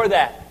before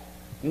that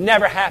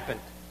never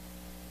happened.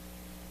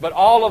 But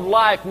all of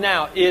life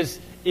now is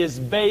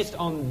based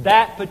on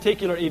that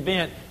particular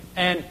event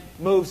and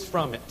moves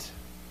from it.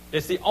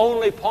 It's the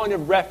only point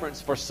of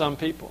reference for some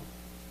people.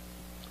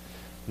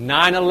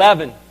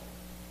 9/11,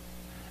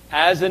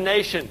 as a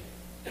nation,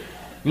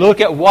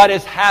 look at what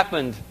has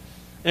happened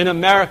in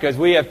America as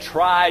we have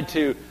tried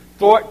to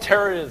thwart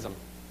terrorism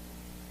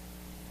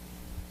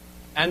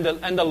and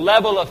the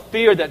level of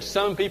fear that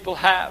some people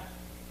have.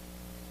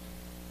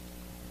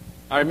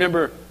 I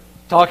remember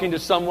talking to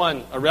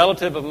someone, a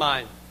relative of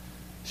mine,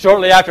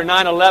 shortly after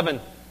 9/11.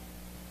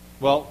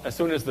 Well, as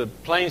soon as the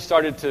plane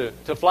started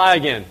to fly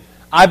again,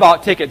 I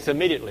bought tickets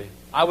immediately.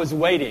 I was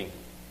waiting.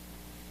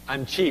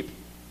 I'm cheap.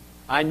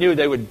 I knew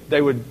they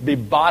would be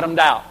bottomed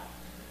out.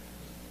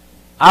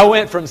 I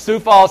went from Sioux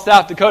Falls,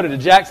 South Dakota to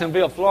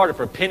Jacksonville, Florida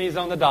for pennies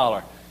on the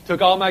dollar.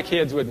 Took all my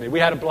kids with me. We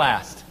had a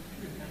blast.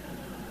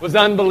 It was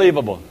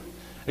unbelievable.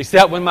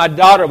 Except when my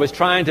daughter was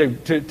trying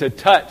to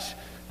touch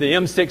the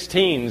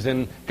M16s,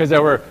 and because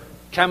there were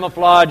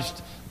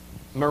camouflaged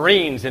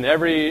Marines in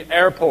every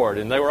airport,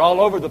 and they were all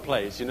over the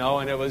place, and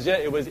it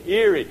was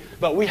eerie.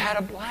 But we had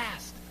a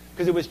blast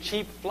because it was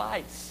cheap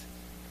flights.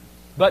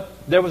 But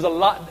there was a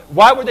lot.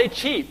 Why were they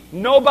cheap?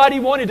 Nobody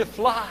wanted to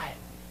fly.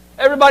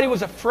 Everybody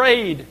was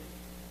afraid.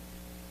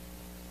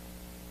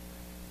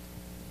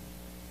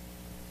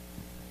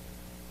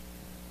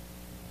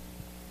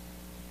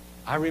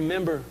 I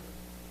remember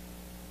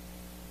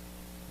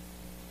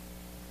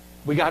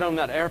we got on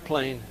that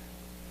airplane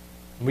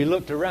and we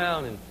looked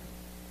around and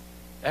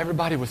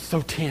everybody was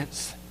so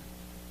tense.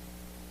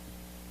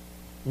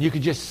 You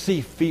could just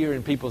see fear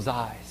in people's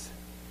eyes.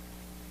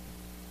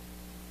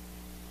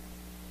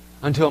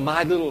 Until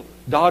my little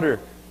daughter,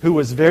 who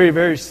was very,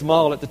 very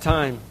small at the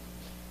time,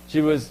 she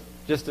was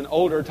just an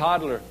older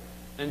toddler,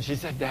 and she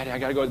said, "Daddy, I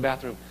got to go to the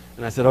bathroom."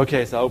 And I said,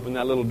 "Okay." So I opened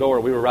that little door.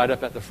 We were right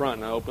up at the front,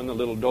 and I opened the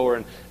little door,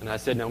 and I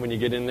said, "Now, when you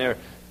get in there,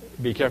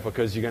 be careful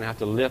because you're going to have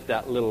to lift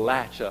that little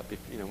latch up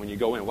when you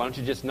go in. Why don't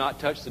you just not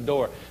touch the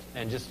door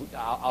and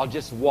I'll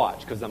just watch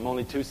because I'm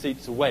only 2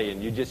 seats away,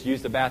 and you just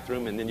use the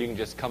bathroom, and then you can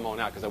just come on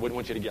out because I wouldn't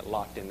want you to get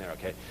locked in there,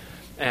 okay?"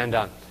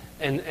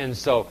 And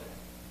so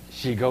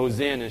she goes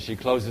in and she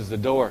closes the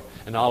door,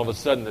 and all of a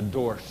sudden the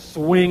door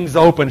swings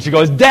open. She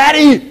goes,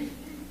 "Daddy,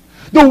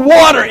 the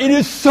water, it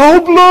is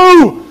so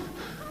blue."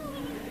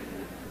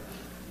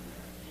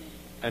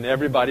 And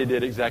everybody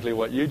did exactly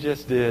what you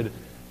just did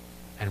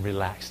and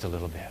relaxed a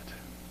little bit.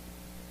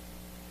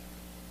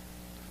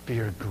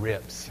 Fear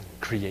grips and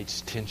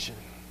creates tension.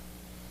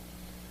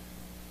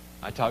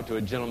 I talked to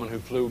a gentleman who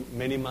flew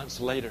many months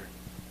later,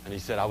 and he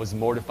said, "I was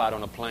mortified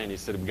on a plane." He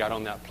said, "We got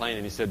on that plane,"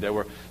 and he said, there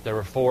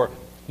were 4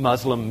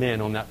 Muslim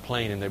men on that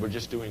plane, and they were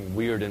just doing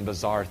weird and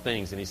bizarre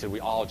things. And he said,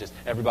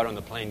 everybody on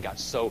the plane got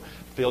so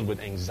filled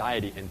with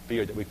anxiety and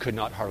fear that we could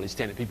not hardly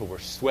stand it. People were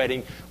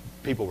sweating.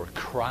 People were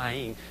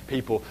crying.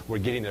 People were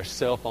getting their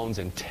cell phones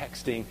and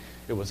texting.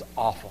 It was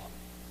awful.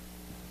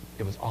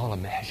 It was all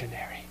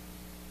imaginary.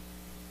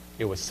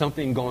 It was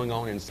something going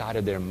on inside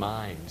of their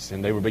minds,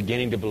 and they were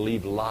beginning to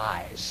believe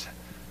lies,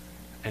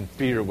 and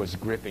fear was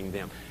gripping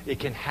them. It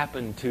can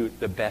happen to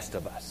the best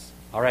of us.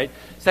 All right?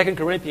 2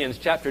 Corinthians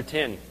chapter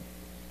 10.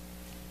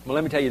 Well,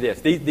 let me tell you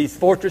this. These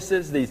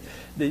fortresses, these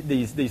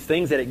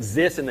things that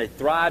exist and they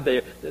thrive,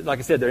 like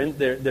I said, they're in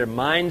their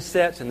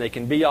mindsets, and they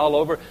can be all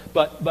over.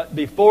 But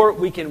before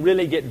we can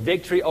really get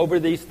victory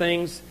over these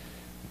things,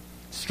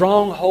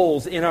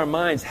 strongholds in our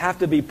minds have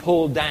to be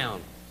pulled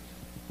down.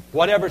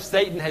 Whatever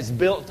Satan has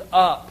built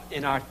up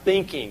in our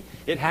thinking,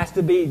 it has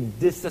to be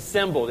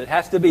disassembled. It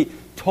has to be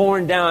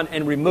torn down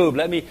and removed.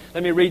 Let me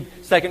read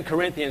 2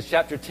 Corinthians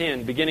chapter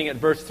 10, beginning at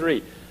verse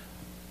 3.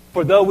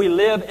 "For though we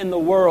live in the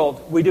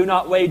world, we do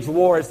not wage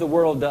war as the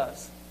world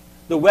does.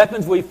 The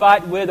weapons we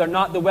fight with are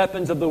not the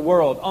weapons of the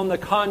world. On the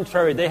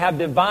contrary, they have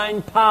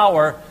divine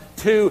power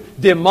to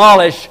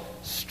demolish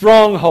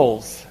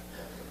strongholds."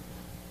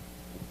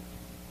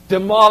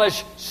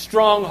 Demolish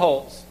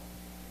strongholds.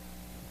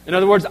 In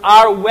other words,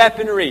 our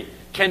weaponry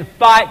can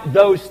fight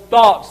those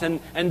thoughts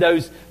and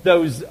those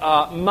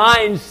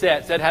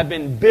mindsets that have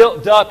been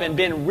built up and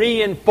been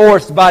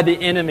reinforced by the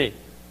enemy.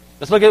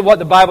 Let's look at what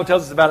the Bible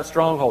tells us about a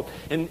stronghold.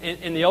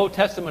 In the Old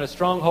Testament, a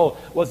stronghold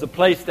was a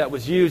place that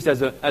was used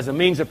as a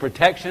means of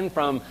protection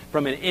from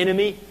an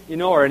enemy,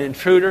 or an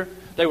intruder.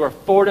 They were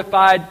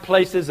fortified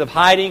places of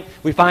hiding.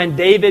 We find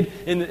David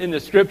in the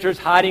Scriptures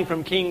hiding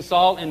from King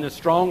Saul in the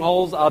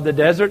strongholds of the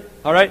desert.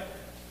 All right?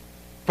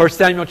 1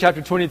 Samuel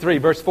chapter 23,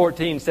 verse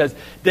 14 says,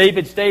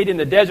 "David stayed in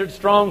the desert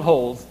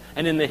strongholds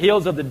and in the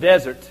hills of the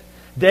desert.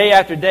 Day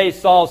after day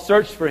Saul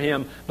searched for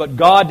him, but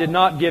God did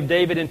not give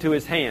David into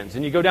his hands."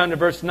 And you go down to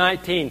verse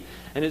 19,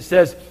 and it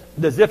says,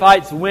 "The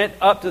Ziphites went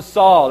up to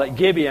Saul at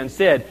Gibeah and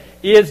said,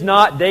 'Is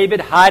not David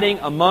hiding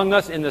among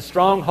us in the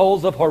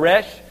strongholds of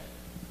Horesh?'"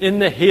 in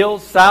the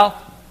hills south?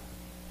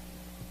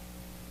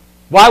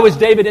 Why was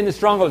David in the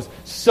strongholds?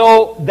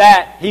 So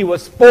that he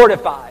was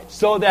fortified,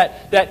 so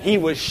that he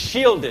was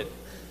shielded.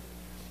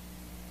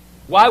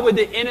 Why would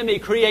the enemy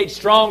create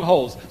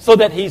strongholds? So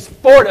that he's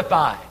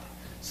fortified,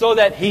 so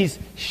that he's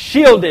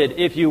shielded,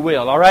 if you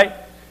will, all right?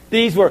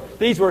 These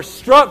were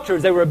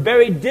structures. They were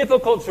very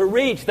difficult to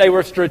reach. They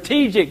were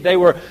strategic. They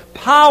were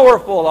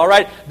powerful, all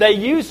right? They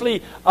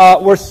usually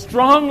were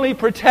strongly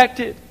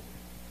protected.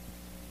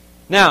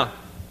 Now,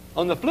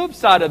 on the flip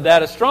side of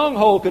that, a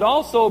stronghold could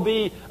also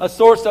be a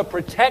source of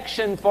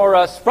protection for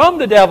us from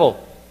the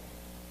devil.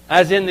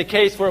 As in the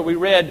case where we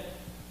read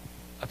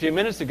a few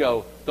minutes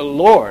ago, the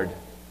Lord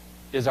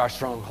is our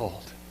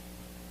stronghold.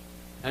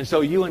 And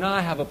so you and I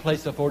have a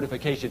place of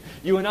fortification.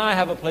 You and I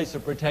have a place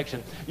of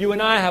protection. You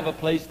and I have a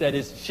place that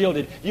is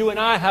shielded. You and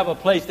I have a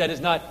place that is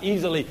not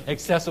easily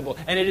accessible,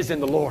 and it is in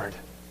the Lord.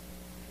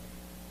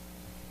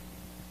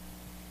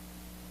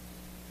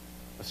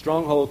 A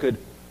stronghold could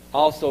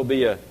also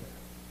be a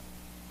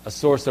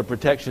source of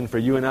protection for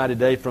you and I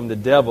today from the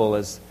devil,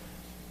 as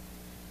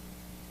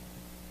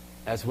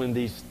when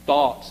these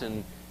thoughts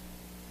and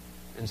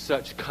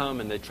such come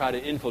and they try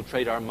to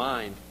infiltrate our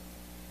mind.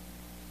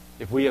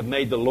 If we have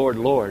made the Lord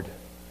Lord,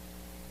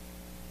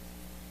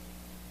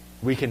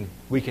 we can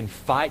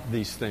fight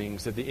these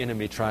things that the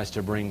enemy tries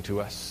to bring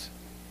to us.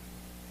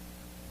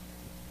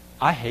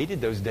 I hated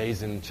those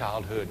days in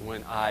childhood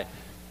when I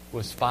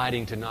was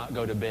fighting to not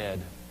go to bed.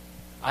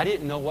 I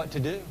didn't know what to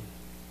do.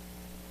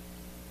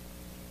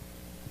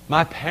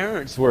 My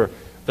parents were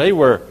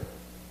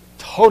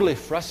totally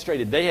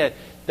frustrated.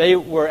 They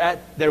were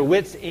at their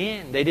wits'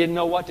 end. They didn't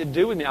know what to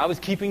do with me. I was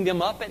keeping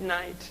them up at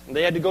night. And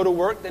they had to go to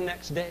work the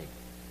next day.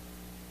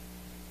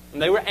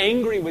 And they were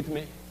angry with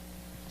me.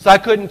 So I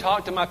couldn't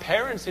talk to my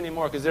parents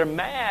anymore because they're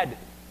mad.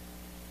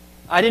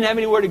 I didn't have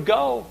anywhere to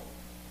go.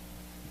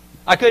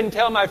 I couldn't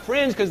tell my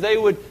friends because they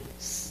would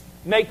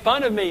make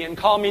fun of me and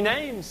call me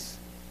names.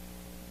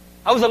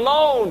 I was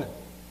alone.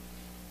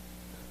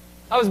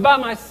 I was by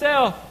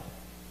myself.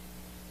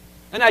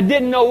 And I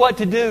didn't know what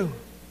to do.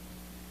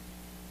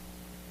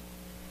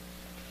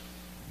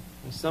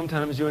 And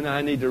sometimes you and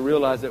I need to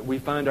realize that we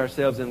find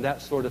ourselves in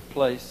that sort of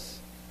place,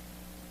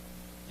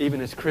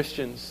 even as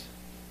Christians.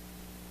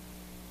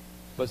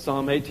 But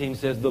Psalm 18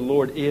 says, the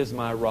Lord is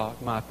my rock,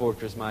 my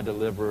fortress, my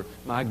deliverer.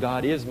 My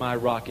God is my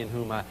rock in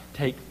whom I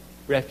take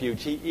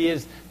refuge. He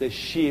is the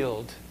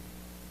shield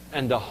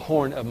and the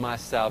horn of my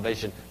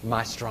salvation,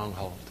 my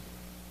stronghold.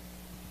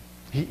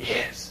 He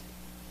is.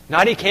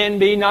 Not he can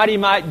be, not he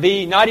might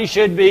be, not he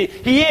should be.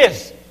 He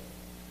is.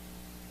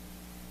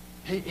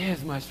 He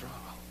is my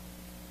stronghold.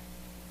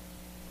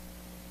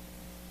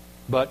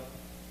 But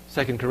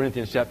 2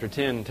 Corinthians chapter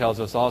 10 tells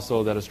us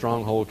also that a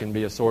stronghold can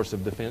be a source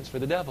of defense for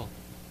the devil.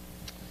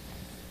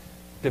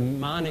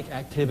 Demonic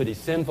activity,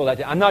 sinful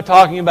activity. I'm not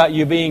talking about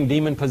you being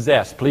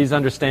demon-possessed. Please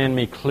understand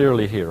me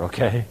clearly here,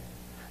 okay?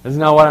 This is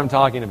not what I'm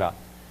talking about.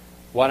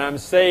 What I'm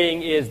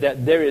saying is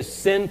that there is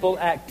sinful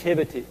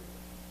activity.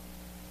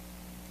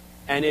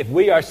 And if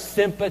we are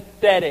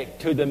sympathetic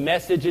to the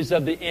messages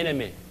of the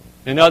enemy,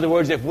 in other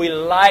words, if we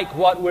like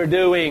what we're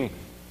doing,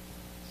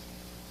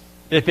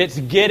 if it's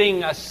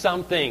getting us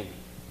something.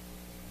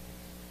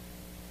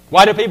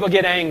 Why do people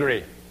get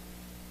angry?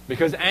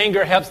 Because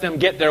anger helps them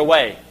get their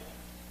way.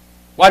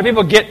 Why do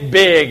people get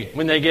big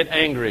when they get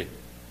angry?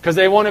 Because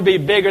they want to be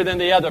bigger than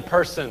the other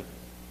person.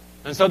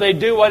 And so they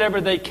do whatever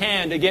they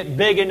can to get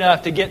big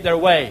enough to get their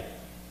way.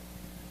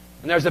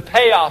 And there's a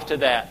payoff to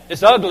that.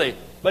 It's ugly,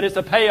 but it's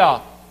a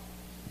payoff.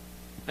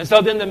 And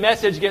so then the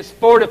message gets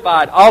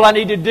fortified. All I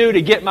need to do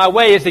to get my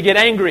way is to get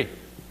angry.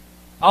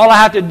 All I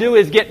have to do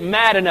is get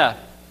mad enough.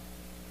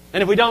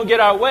 And if we don't get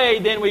our way,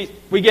 then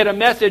we get a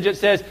message that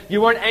says,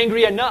 you weren't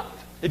angry enough.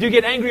 If you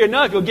get angry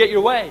enough, you'll get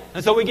your way.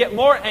 And so we get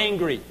more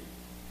angry.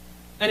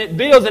 And it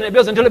builds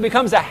until it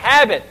becomes a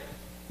habit.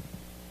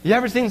 You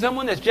ever seen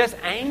someone that's just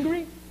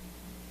angry?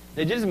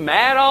 They're just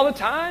mad all the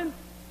time?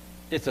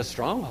 It's a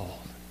stronghold.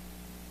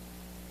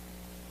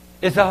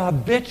 It's a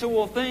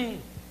habitual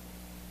thing.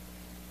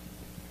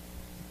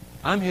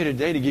 I'm here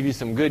today to give you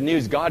some good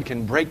news. God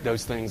can break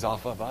those things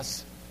off of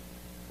us.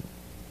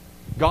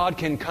 God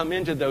can come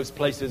into those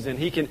places and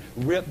He can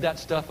rip that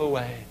stuff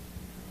away.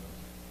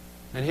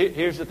 And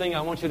here's the thing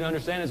I want you to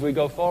understand as we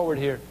go forward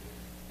here.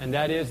 And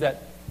that is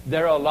that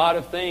there are a lot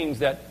of things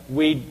that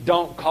we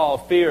don't call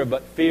fear,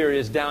 but fear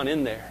is down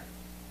in there.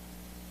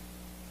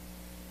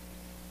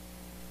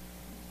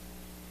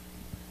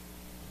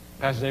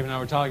 Pastor Dave and I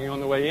were talking on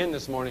the way in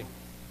this morning.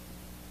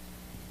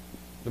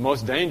 The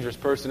most dangerous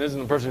person isn't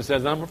the person who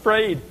says, I'm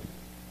afraid.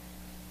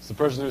 It's the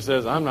person who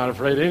says, I'm not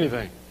afraid of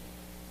anything.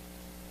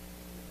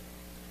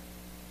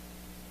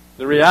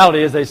 The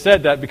reality is they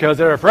said that because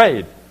they're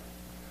afraid.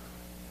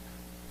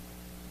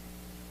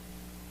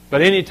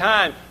 But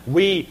anytime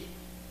we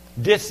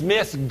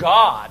dismiss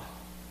God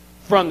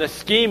from the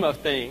scheme of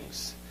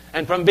things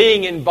and from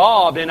being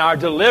involved in our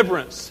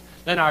deliverance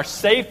and our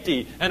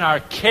safety and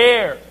our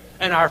care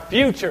and our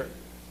future,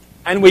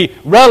 And we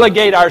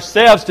relegate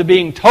ourselves to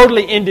being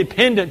totally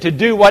independent to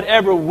do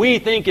whatever we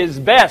think is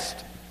best.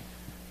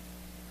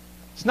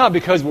 It's not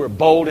because we're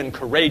bold and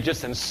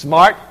courageous and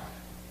smart.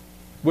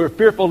 We're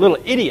fearful little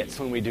idiots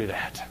when we do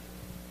that.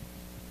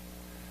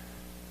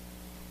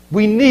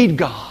 We need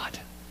God.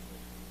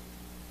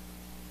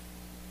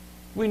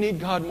 We need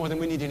God more than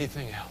we need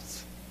anything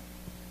else.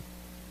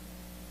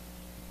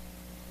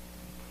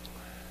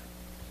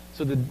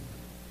 So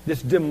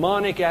this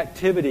demonic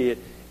activity,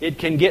 it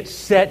can get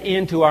set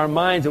into our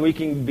minds, and we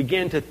can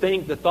begin to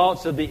think the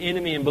thoughts of the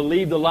enemy and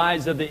believe the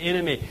lies of the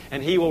enemy,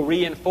 and he will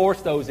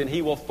reinforce those, and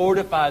he will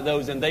fortify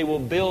those, and they will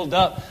build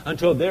up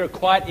until they're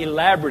quite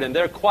elaborate and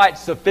they're quite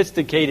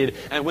sophisticated.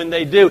 And when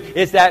they do,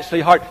 it's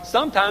actually hard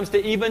sometimes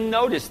to even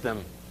notice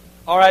them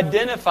or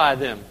identify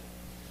them.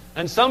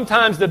 And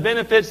sometimes the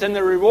benefits and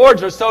the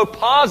rewards are so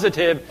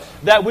positive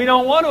that we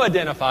don't want to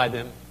identify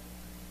them.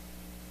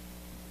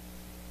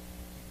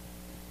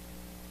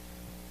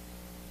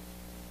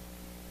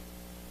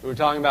 We were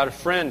talking about a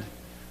friend,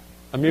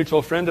 a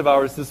mutual friend of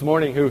ours this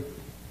morning who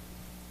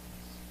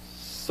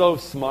so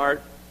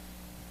smart,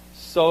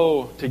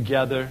 so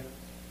together,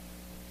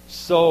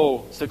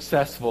 so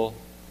successful,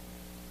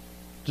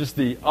 just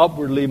the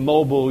upwardly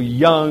mobile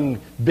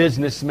young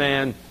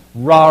businessman,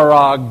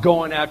 rah-rah,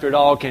 going after it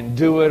all, can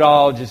do it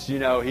all, just,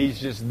 he's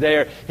just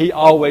there. He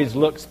always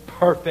looks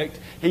perfect.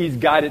 He's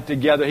got it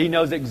together. He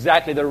knows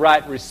exactly the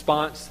right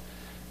response.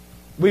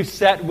 We've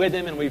sat with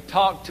him and we've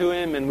talked to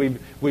him and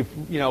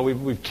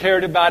we've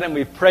cared about him,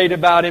 we've prayed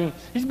about him.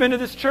 He's been to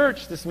this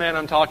church, this man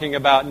I'm talking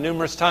about,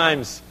 numerous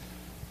times.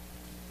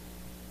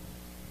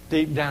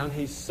 Deep down,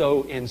 he's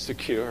so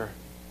insecure.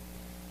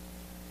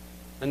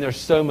 And there's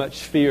so much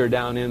fear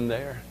down in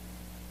there.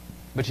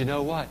 But you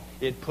know what?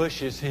 It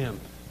pushes him.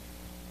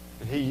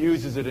 And he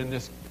uses it in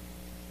this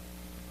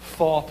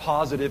fall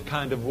positive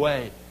kind of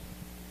way.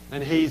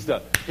 And he's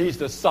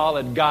the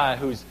solid guy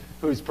who's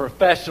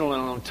professional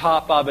and on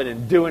top of it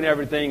and doing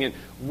everything and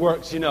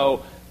works,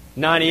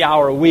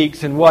 90-hour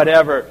weeks and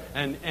whatever.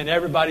 And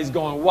everybody's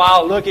going,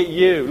 wow, look at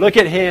you. Look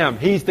at him.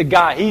 He's the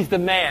guy. He's the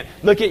man.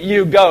 Look at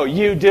you go.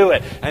 You do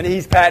it. And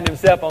he's patting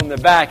himself on the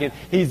back and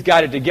he's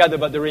got it together.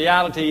 But the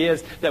reality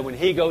is that when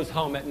he goes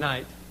home at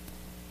night,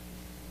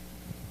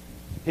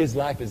 his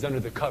life is under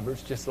the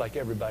covers just like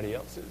everybody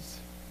else's.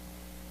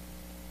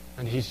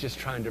 And he's just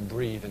trying to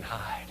breathe and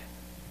hide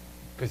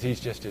because he's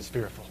just as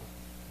fearful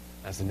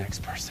as the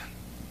next person.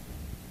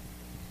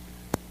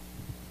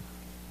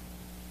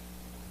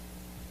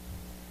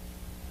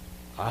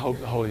 I hope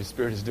the Holy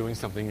Spirit is doing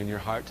something in your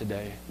heart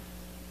today,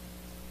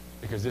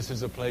 because this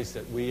is a place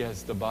that we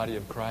as the body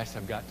of Christ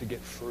have got to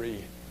get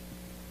free.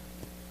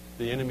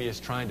 The enemy is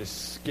trying to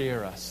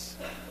scare us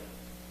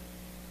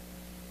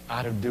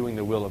out of doing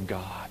the will of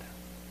God.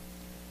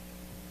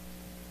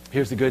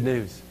 Here's the good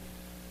news.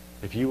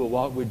 If you will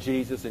walk with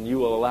Jesus and you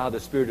will allow the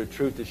Spirit of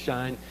truth to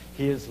shine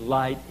His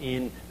light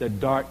in the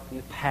dark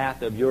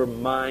path of your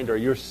mind or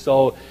your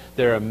soul,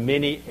 there are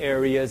many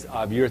areas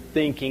of your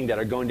thinking that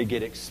are going to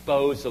get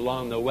exposed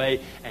along the way,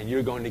 and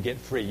you're going to get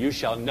free. You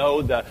shall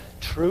know the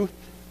truth,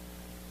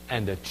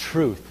 and the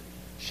truth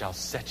shall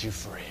set you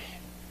free.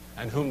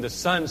 And whom the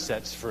Son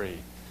sets free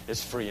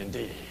is free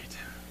indeed.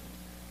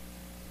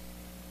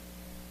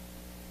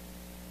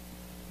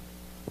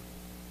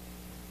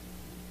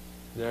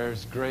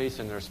 There's grace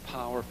and there's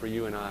power for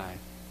you and I.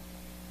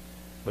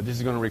 But this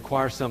is going to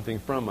require something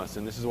from us.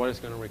 And this is what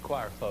it's going to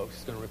require, folks.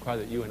 It's going to require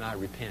that you and I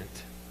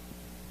repent.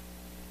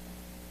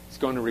 It's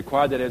going to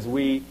require that as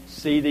we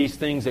see these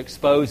things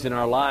exposed in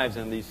our lives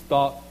and these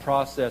thought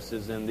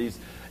processes and these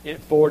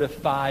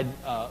fortified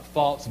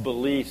false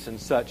beliefs and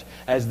such,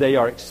 as they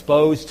are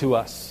exposed to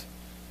us.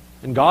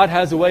 And God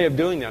has a way of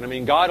doing that. I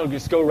mean, God will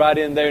just go right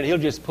in there and He'll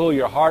just pull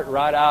your heart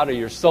right out of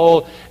your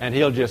soul and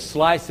He'll just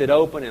slice it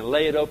open and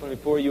lay it open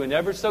before you. And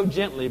ever so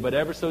gently, but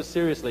ever so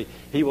seriously,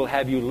 He will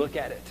have you look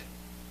at it.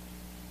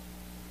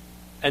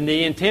 And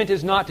the intent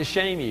is not to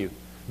shame you.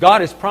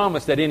 God has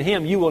promised that in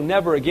Him you will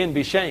never again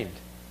be shamed.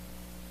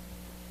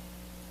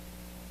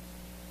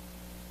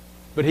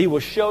 But He will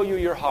show you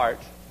your heart.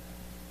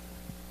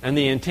 And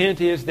the intent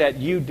is that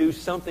you do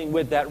something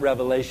with that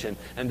revelation.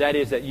 And that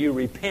is that you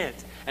repent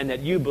and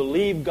that you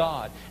believe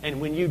God. And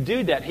when you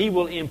do that, He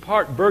will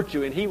impart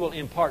virtue and He will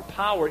impart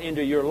power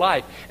into your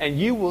life. And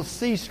you will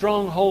see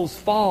strongholds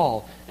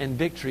fall and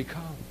victory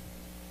come.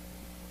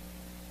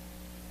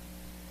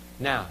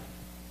 Now,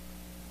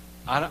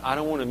 I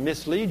don't want to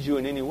mislead you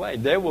in any way.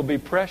 There will be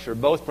pressure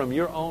both from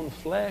your own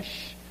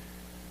flesh,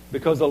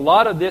 because a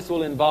lot of this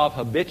will involve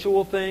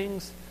habitual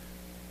things.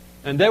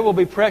 And there will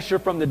be pressure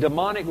from the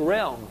demonic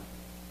realm,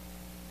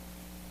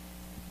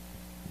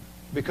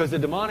 because the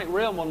demonic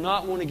realm will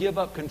not want to give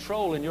up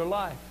control in your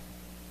life.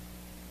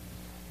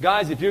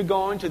 Guys, if you're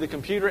going to the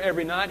computer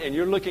every night and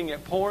you're looking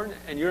at porn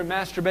and you're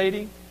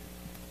masturbating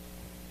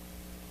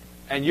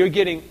and you're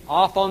getting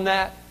off on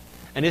that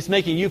and it's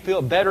making you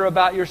feel better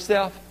about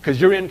yourself because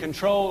you're in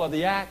control of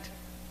the act,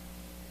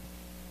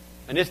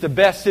 and it's the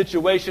best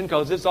situation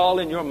because it's all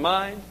in your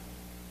mind,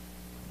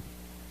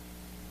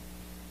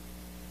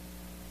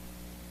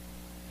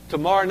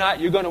 Tomorrow night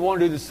you're going to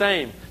want to do the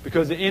same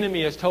because the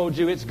enemy has told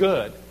you it's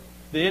good.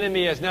 The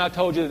enemy has now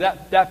told you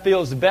that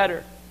feels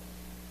better.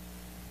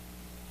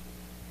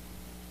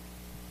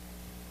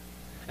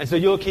 And so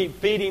you'll keep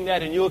feeding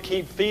that and you'll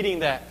keep feeding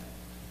that.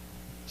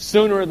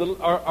 Sooner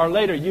or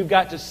later, you've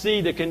got to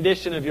see the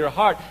condition of your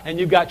heart and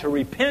you've got to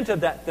repent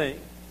of that thing.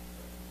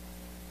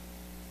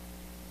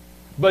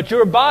 But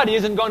your body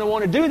isn't going to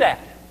want to do that.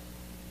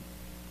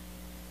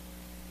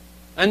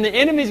 And the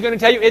enemy's going to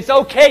tell you, it's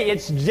okay,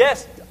 it's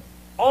just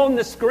on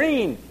the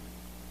screen.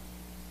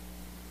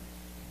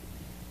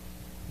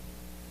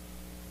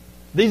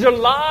 These are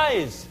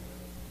lies.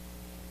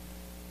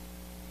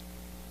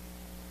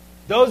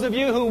 Those of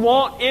you who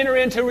won't enter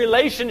into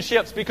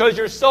relationships because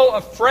you're so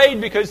afraid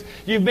because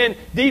you've been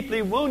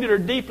deeply wounded or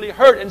deeply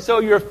hurt, and so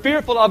you're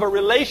fearful of a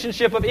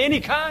relationship of any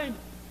kind.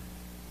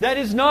 That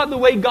is not the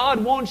way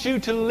God wants you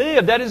to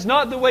live. That is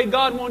not the way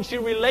God wants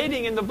you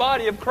relating in the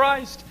body of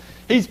Christ.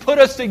 He's put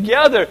us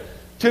together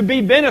to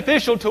be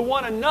beneficial to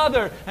one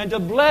another and to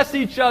bless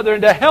each other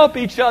and to help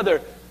each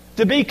other,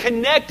 to be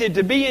connected,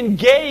 to be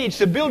engaged,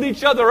 to build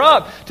each other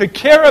up, to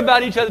care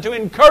about each other, to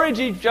encourage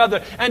each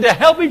other, and to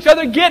help each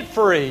other get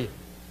free.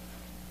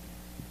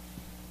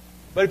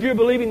 But if you're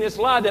believing this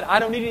lie that I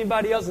don't need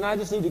anybody else and I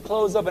just need to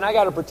close up and I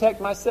got to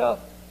protect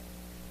myself,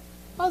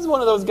 I was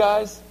one of those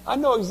guys. I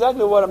know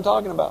exactly what I'm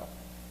talking about.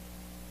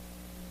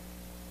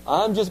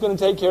 I'm just going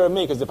to take care of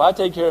me because if I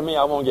take care of me,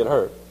 I won't get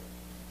hurt.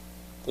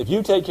 If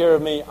you take care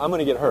of me, I'm going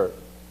to get hurt.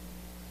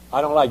 I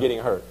don't like getting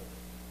hurt.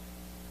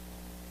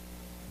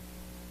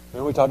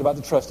 Remember we talked about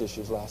the trust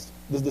issues last.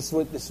 This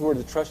is where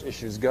the trust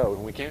issues go.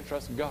 And we can't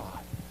trust God.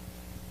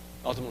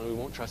 Ultimately, we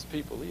won't trust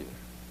people either.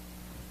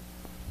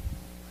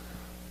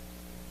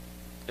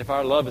 If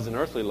our love is an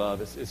earthly love,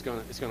 it's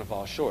going to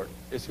fall short.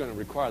 It's going to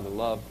require the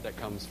love that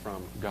comes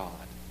from God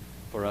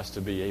for us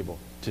to be able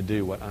to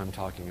do what I'm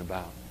talking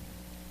about.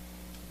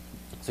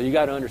 So you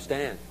got to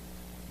understand.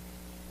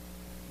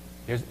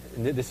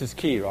 This is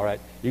key, all right?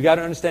 You got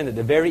to understand that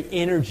the very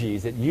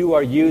energies that you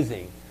are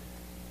using,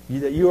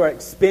 that you are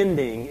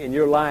expending in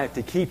your life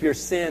to keep your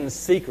sins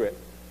secret,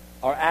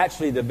 are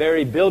actually the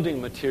very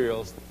building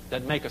materials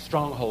that make a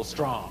stronghold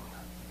strong.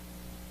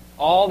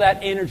 All that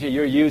energy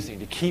you're using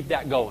to keep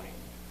that going,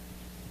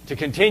 to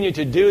continue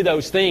to do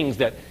those things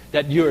that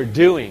you're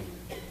doing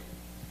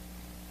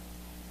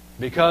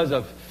because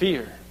of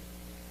fear.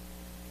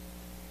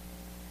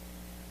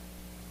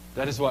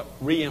 That is what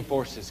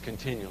reinforces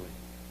continually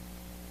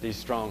these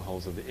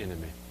strongholds of the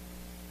enemy.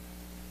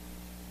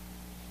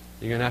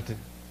 You're going to have to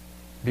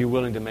be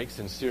willing to make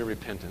sincere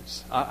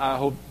repentance. I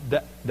hope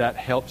that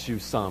helps you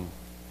some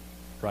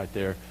right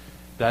there.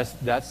 That's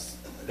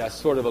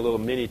sort of a little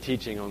mini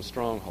teaching on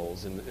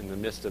strongholds in the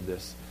midst of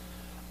this.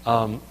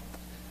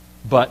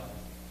 But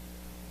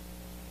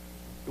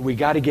we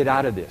got to get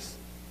out of this.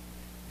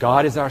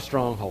 God is our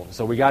stronghold.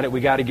 So we got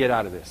to get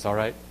out of this, all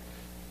right?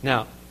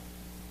 Now,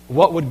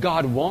 what would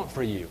God want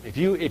for you? If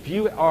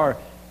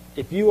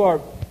you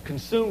are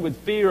consumed with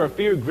fear, or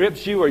fear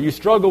grips you, or you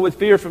struggle with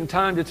fear from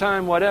time to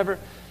time, whatever.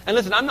 And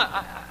listen, I'm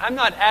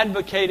not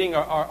advocating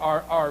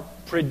or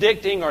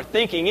predicting or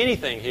thinking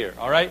anything here,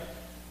 all right?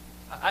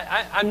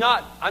 I'm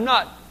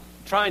not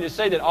trying to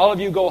say that all of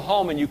you go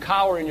home and you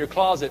cower in your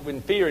closet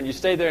in fear and you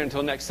stay there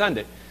until next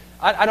Sunday.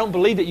 I don't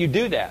believe that you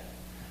do that.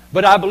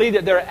 But I believe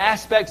that there are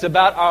aspects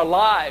about our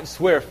lives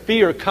where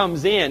fear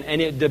comes in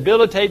and it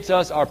debilitates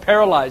us or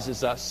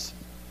paralyzes us.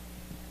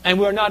 And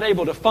we're not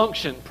able to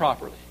function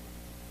properly.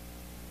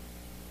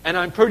 And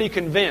I'm pretty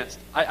convinced,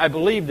 I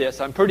believe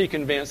this, I'm pretty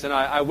convinced, and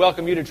I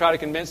welcome you to try to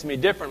convince me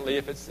differently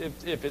if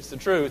it's the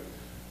truth.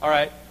 All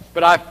right?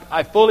 But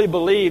I fully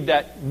believe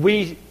that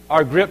we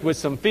are gripped with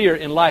some fear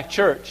in Life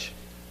Church.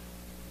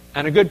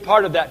 And a good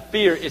part of that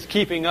fear is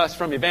keeping us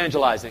from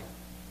evangelizing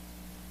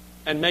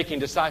and making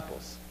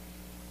disciples.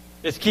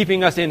 It's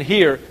keeping us in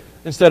here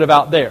instead of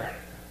out there.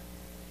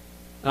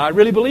 And I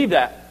really believe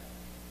that.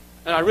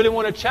 And I really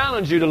want to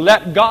challenge you to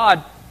let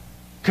God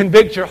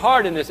convict your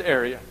heart in this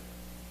area.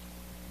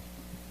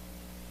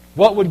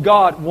 What would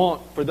God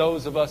want for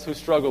those of us who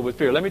struggle with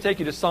fear? Let me take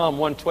you to Psalm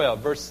 112,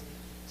 verse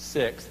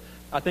 6.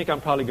 I think I'm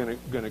probably going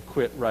to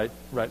quit right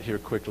here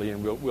quickly,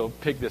 and we'll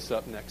pick this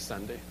up next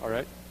Sunday. All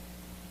right?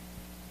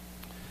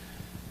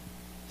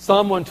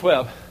 Psalm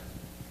 112,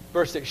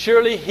 verse 6.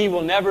 Surely he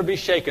will never be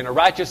shaken. A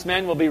righteous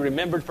man will be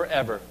remembered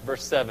forever.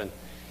 Verse 7.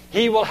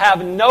 He will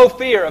have no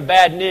fear of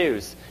bad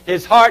news.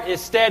 His heart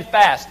is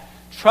steadfast,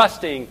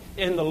 trusting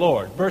in the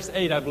Lord. Verse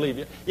 8, I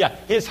believe. Yeah,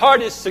 his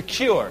heart is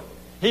secure.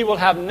 He will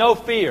have no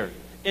fear.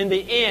 In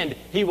the end,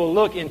 he will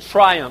look in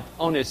triumph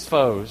on his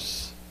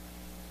foes.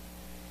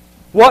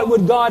 What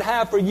would God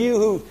have for you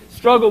who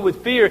struggle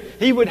with fear?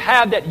 He would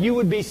have that you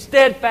would be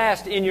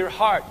steadfast in your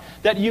heart,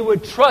 that you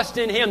would trust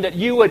in Him, that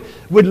you would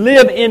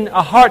live in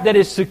a heart that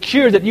is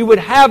secure, that you would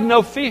have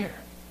no fear.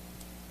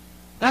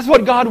 That's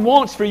what God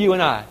wants for you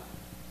and I.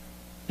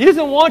 He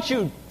doesn't want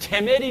you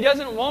timid. He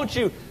doesn't want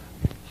you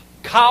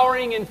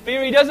cowering in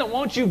fear. He doesn't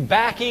want you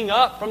backing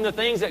up from the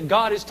things that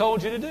God has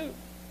told you to do.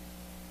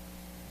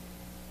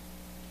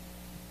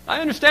 I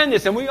understand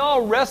this, and we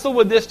all wrestle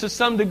with this to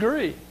some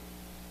degree.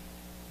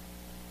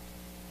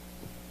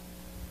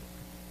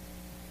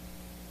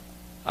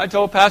 I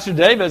told Pastor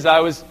Dave as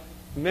I was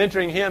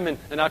mentoring him,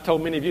 and I've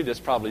told many of you this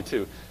probably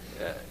too,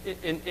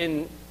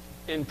 in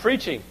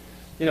preaching,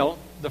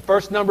 the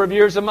first number of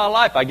years of my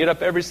life, I get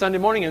up every Sunday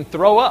morning and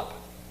throw up.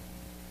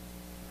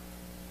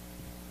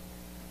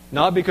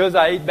 Not because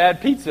I ate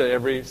bad pizza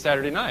every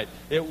Saturday night.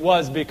 It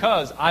was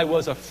because I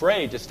was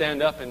afraid to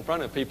stand up in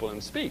front of people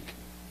and speak.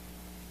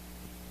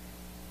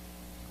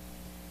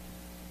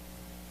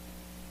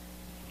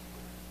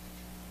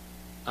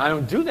 I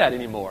don't do that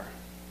anymore.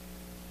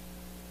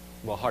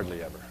 Well,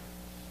 hardly ever.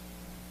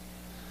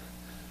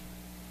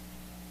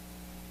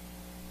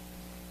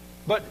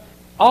 But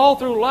all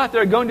through life,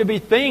 there are going to be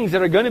things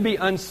that are going to be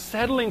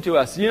unsettling to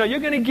us. You're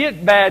going to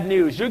get bad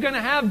news. You're going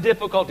to have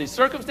difficulties.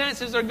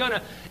 Circumstances are going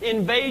to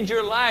invade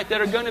your life that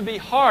are going to be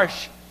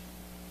harsh.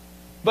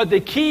 But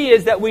the key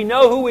is that we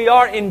know who we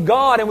are in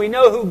God, and we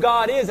know who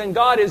God is, and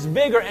God is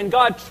bigger, and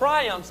God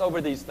triumphs over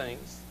these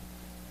things.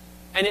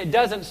 And it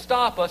doesn't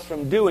stop us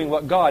from doing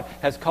what God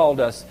has called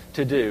us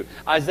to do.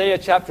 Isaiah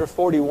chapter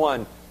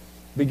 41,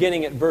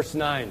 beginning at verse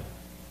 9.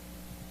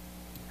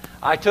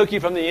 I took you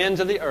from the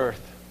ends of the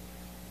earth.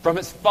 From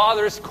its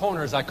farthest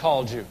corners I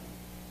called you.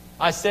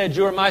 I said,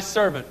 you are my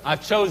servant.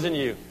 I've chosen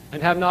you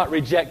and have not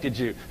rejected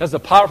you. That's a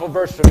powerful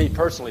verse for me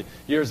personally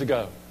years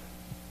ago.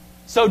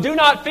 So do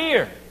not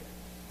fear,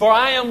 for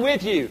I am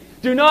with you.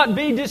 Do not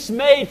be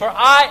dismayed, for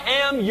I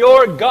am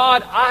your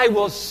God. I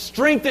will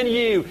strengthen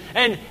you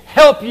and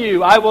help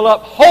you. I will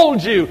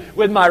uphold you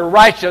with my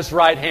righteous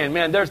right hand.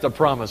 Man, there's the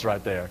promise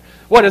right there.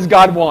 What does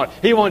God want?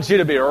 He wants you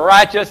to be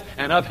righteous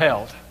and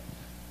upheld.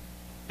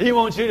 He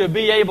wants you to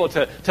be able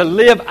to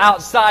live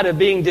outside of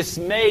being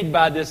dismayed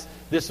by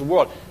this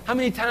world. How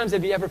many times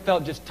have you ever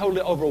felt just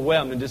totally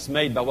overwhelmed and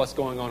dismayed by what's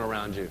going on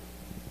around you?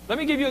 Let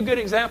me give you a good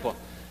example.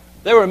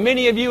 There were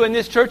many of you in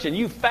this church, and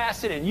you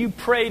fasted and you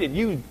prayed and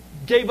you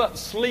gave up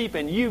sleep,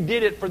 and you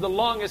did it for the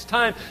longest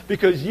time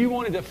because you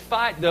wanted to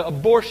fight the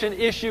abortion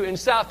issue in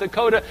South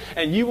Dakota,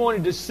 and you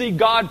wanted to see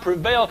God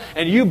prevail,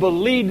 and you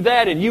believed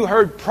that, and you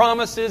heard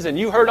promises, and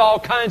you heard all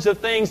kinds of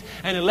things,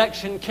 and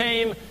election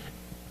came,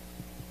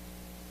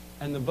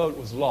 and the vote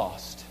was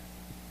lost.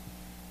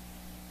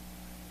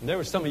 And there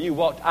were some of you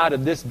walked out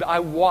of this. I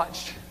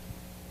watched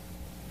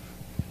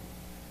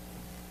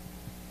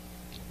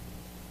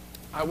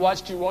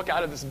you walk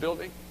out of this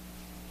building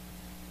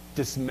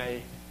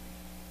dismayed,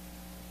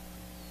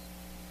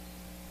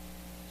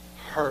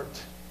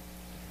 hurt,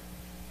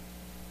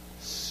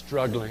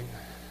 struggling.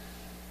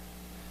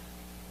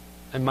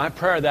 And my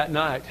prayer that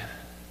night,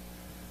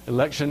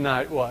 election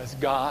night, was,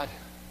 God,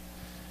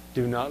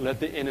 do not let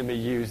the enemy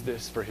use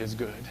this for his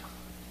good.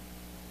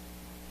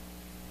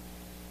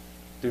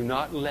 Do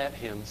not let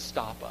him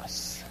stop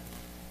us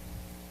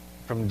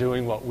from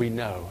doing what we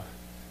know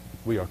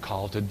we are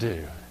called to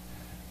do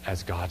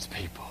as God's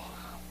people.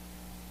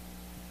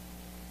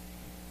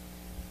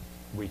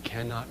 We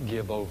cannot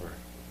give over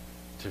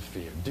to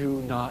fear.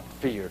 Do not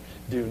fear.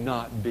 Do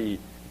not be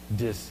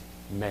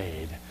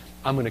dismayed.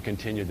 I'm going to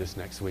continue this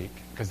next week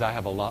because I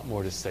have a lot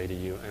more to say to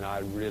you, and I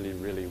really,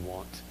 really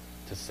want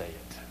to say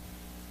it.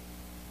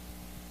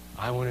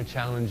 I want to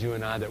challenge you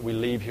and I that we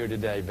leave here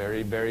today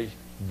very, very,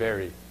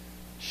 very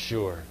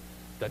sure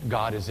that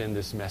God is in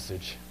this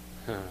message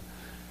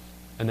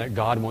and that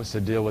God wants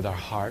to deal with our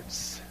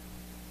hearts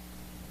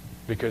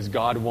because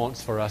God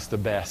wants for us the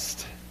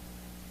best.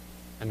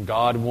 And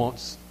God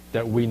wants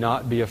that we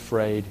not be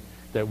afraid,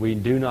 that we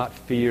do not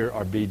fear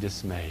or be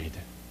dismayed.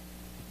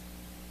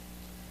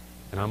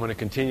 And I'm going to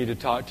continue to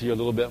talk to you a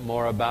little bit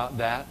more about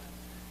that.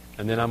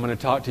 And then I'm going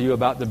to talk to you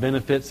about the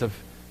benefits of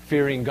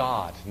fearing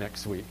God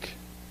next week.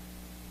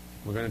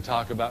 We're going to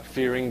talk about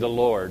fearing the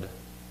Lord.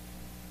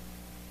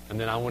 And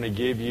then I want to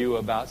give you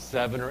about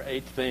 7 or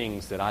 8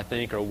 things that I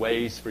think are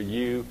ways for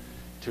you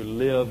to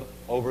live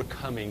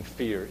overcoming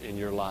fear in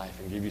your life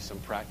and give you some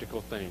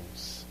practical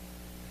things.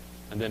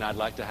 And then I'd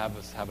like to have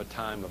us have a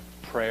time of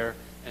prayer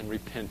and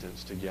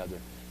repentance together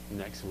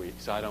next week.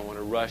 So I don't want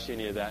to rush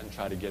any of that and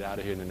try to get out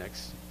of here in the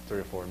next 3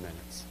 or 4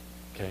 minutes.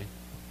 Okay?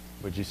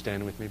 Would you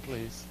stand with me,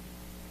 please?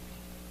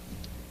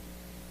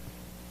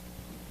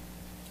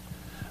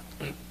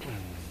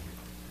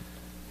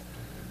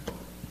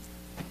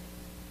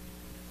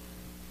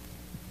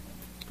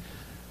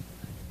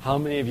 How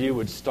many of you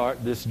would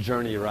start this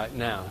journey right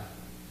now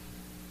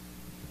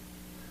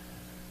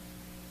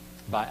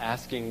by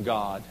asking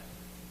God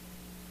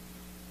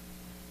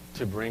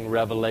to bring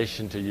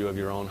revelation to you of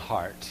your own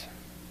heart?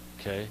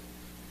 Okay?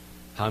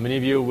 How many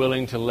of you are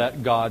willing to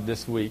let God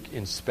this week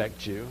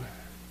inspect you?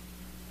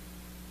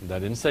 That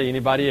didn't say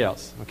anybody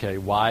else. Okay,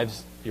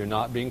 wives, you're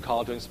not being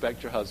called to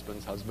inspect your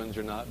husbands. Husbands,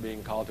 you're not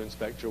being called to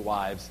inspect your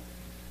wives.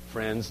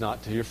 Friends,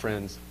 not to your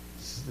friends.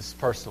 This is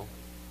personal.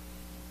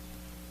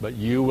 But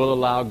you will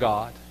allow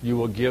God, you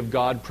will give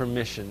God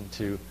permission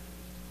to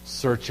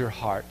search your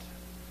heart.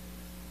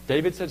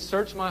 David said,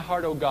 search my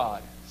heart, O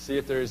God. See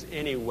if there is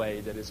any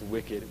way that is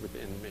wicked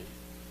within me.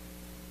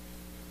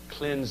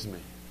 Cleanse me.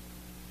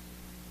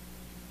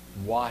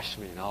 Wash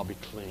me and I'll be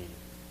clean.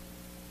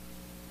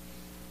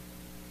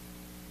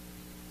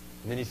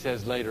 And then he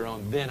says later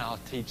on, then I'll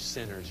teach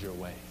sinners your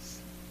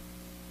ways.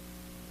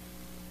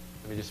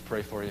 Let me just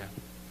pray for you.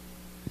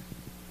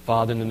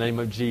 Father, in the name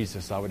of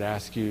Jesus, I would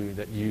ask you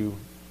that you,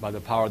 by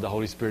the power of the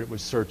Holy Spirit,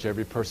 would search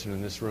every person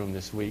in this room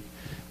this week.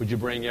 Would you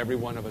bring every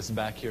one of us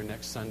back here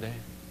next Sunday?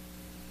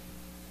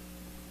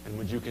 And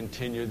would you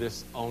continue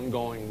this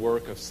ongoing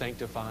work of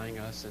sanctifying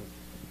us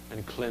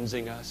and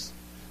cleansing us?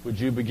 Would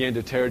you begin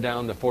to tear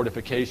down the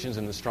fortifications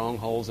and the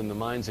strongholds in the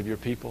minds of your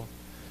people?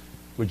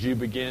 Would you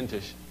begin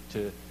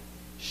to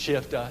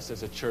shift us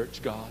as a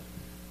church, God,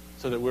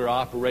 so that we're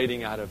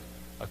operating out of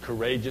a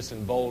courageous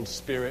and bold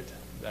spirit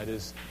that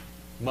is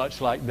much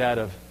like that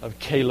of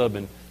Caleb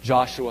and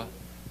Joshua?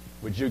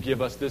 Would you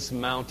give us this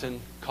mountain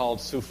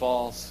called Sioux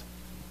Falls?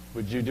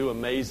 Would you do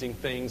amazing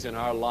things in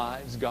our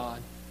lives,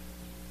 God?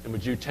 And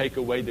would you take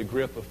away the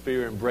grip of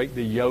fear and break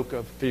the yoke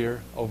of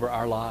fear over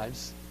our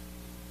lives?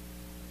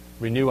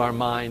 Renew our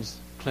minds,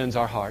 cleanse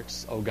our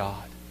hearts, oh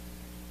God.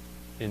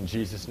 In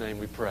Jesus' name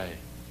we pray.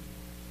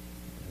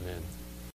 Amen.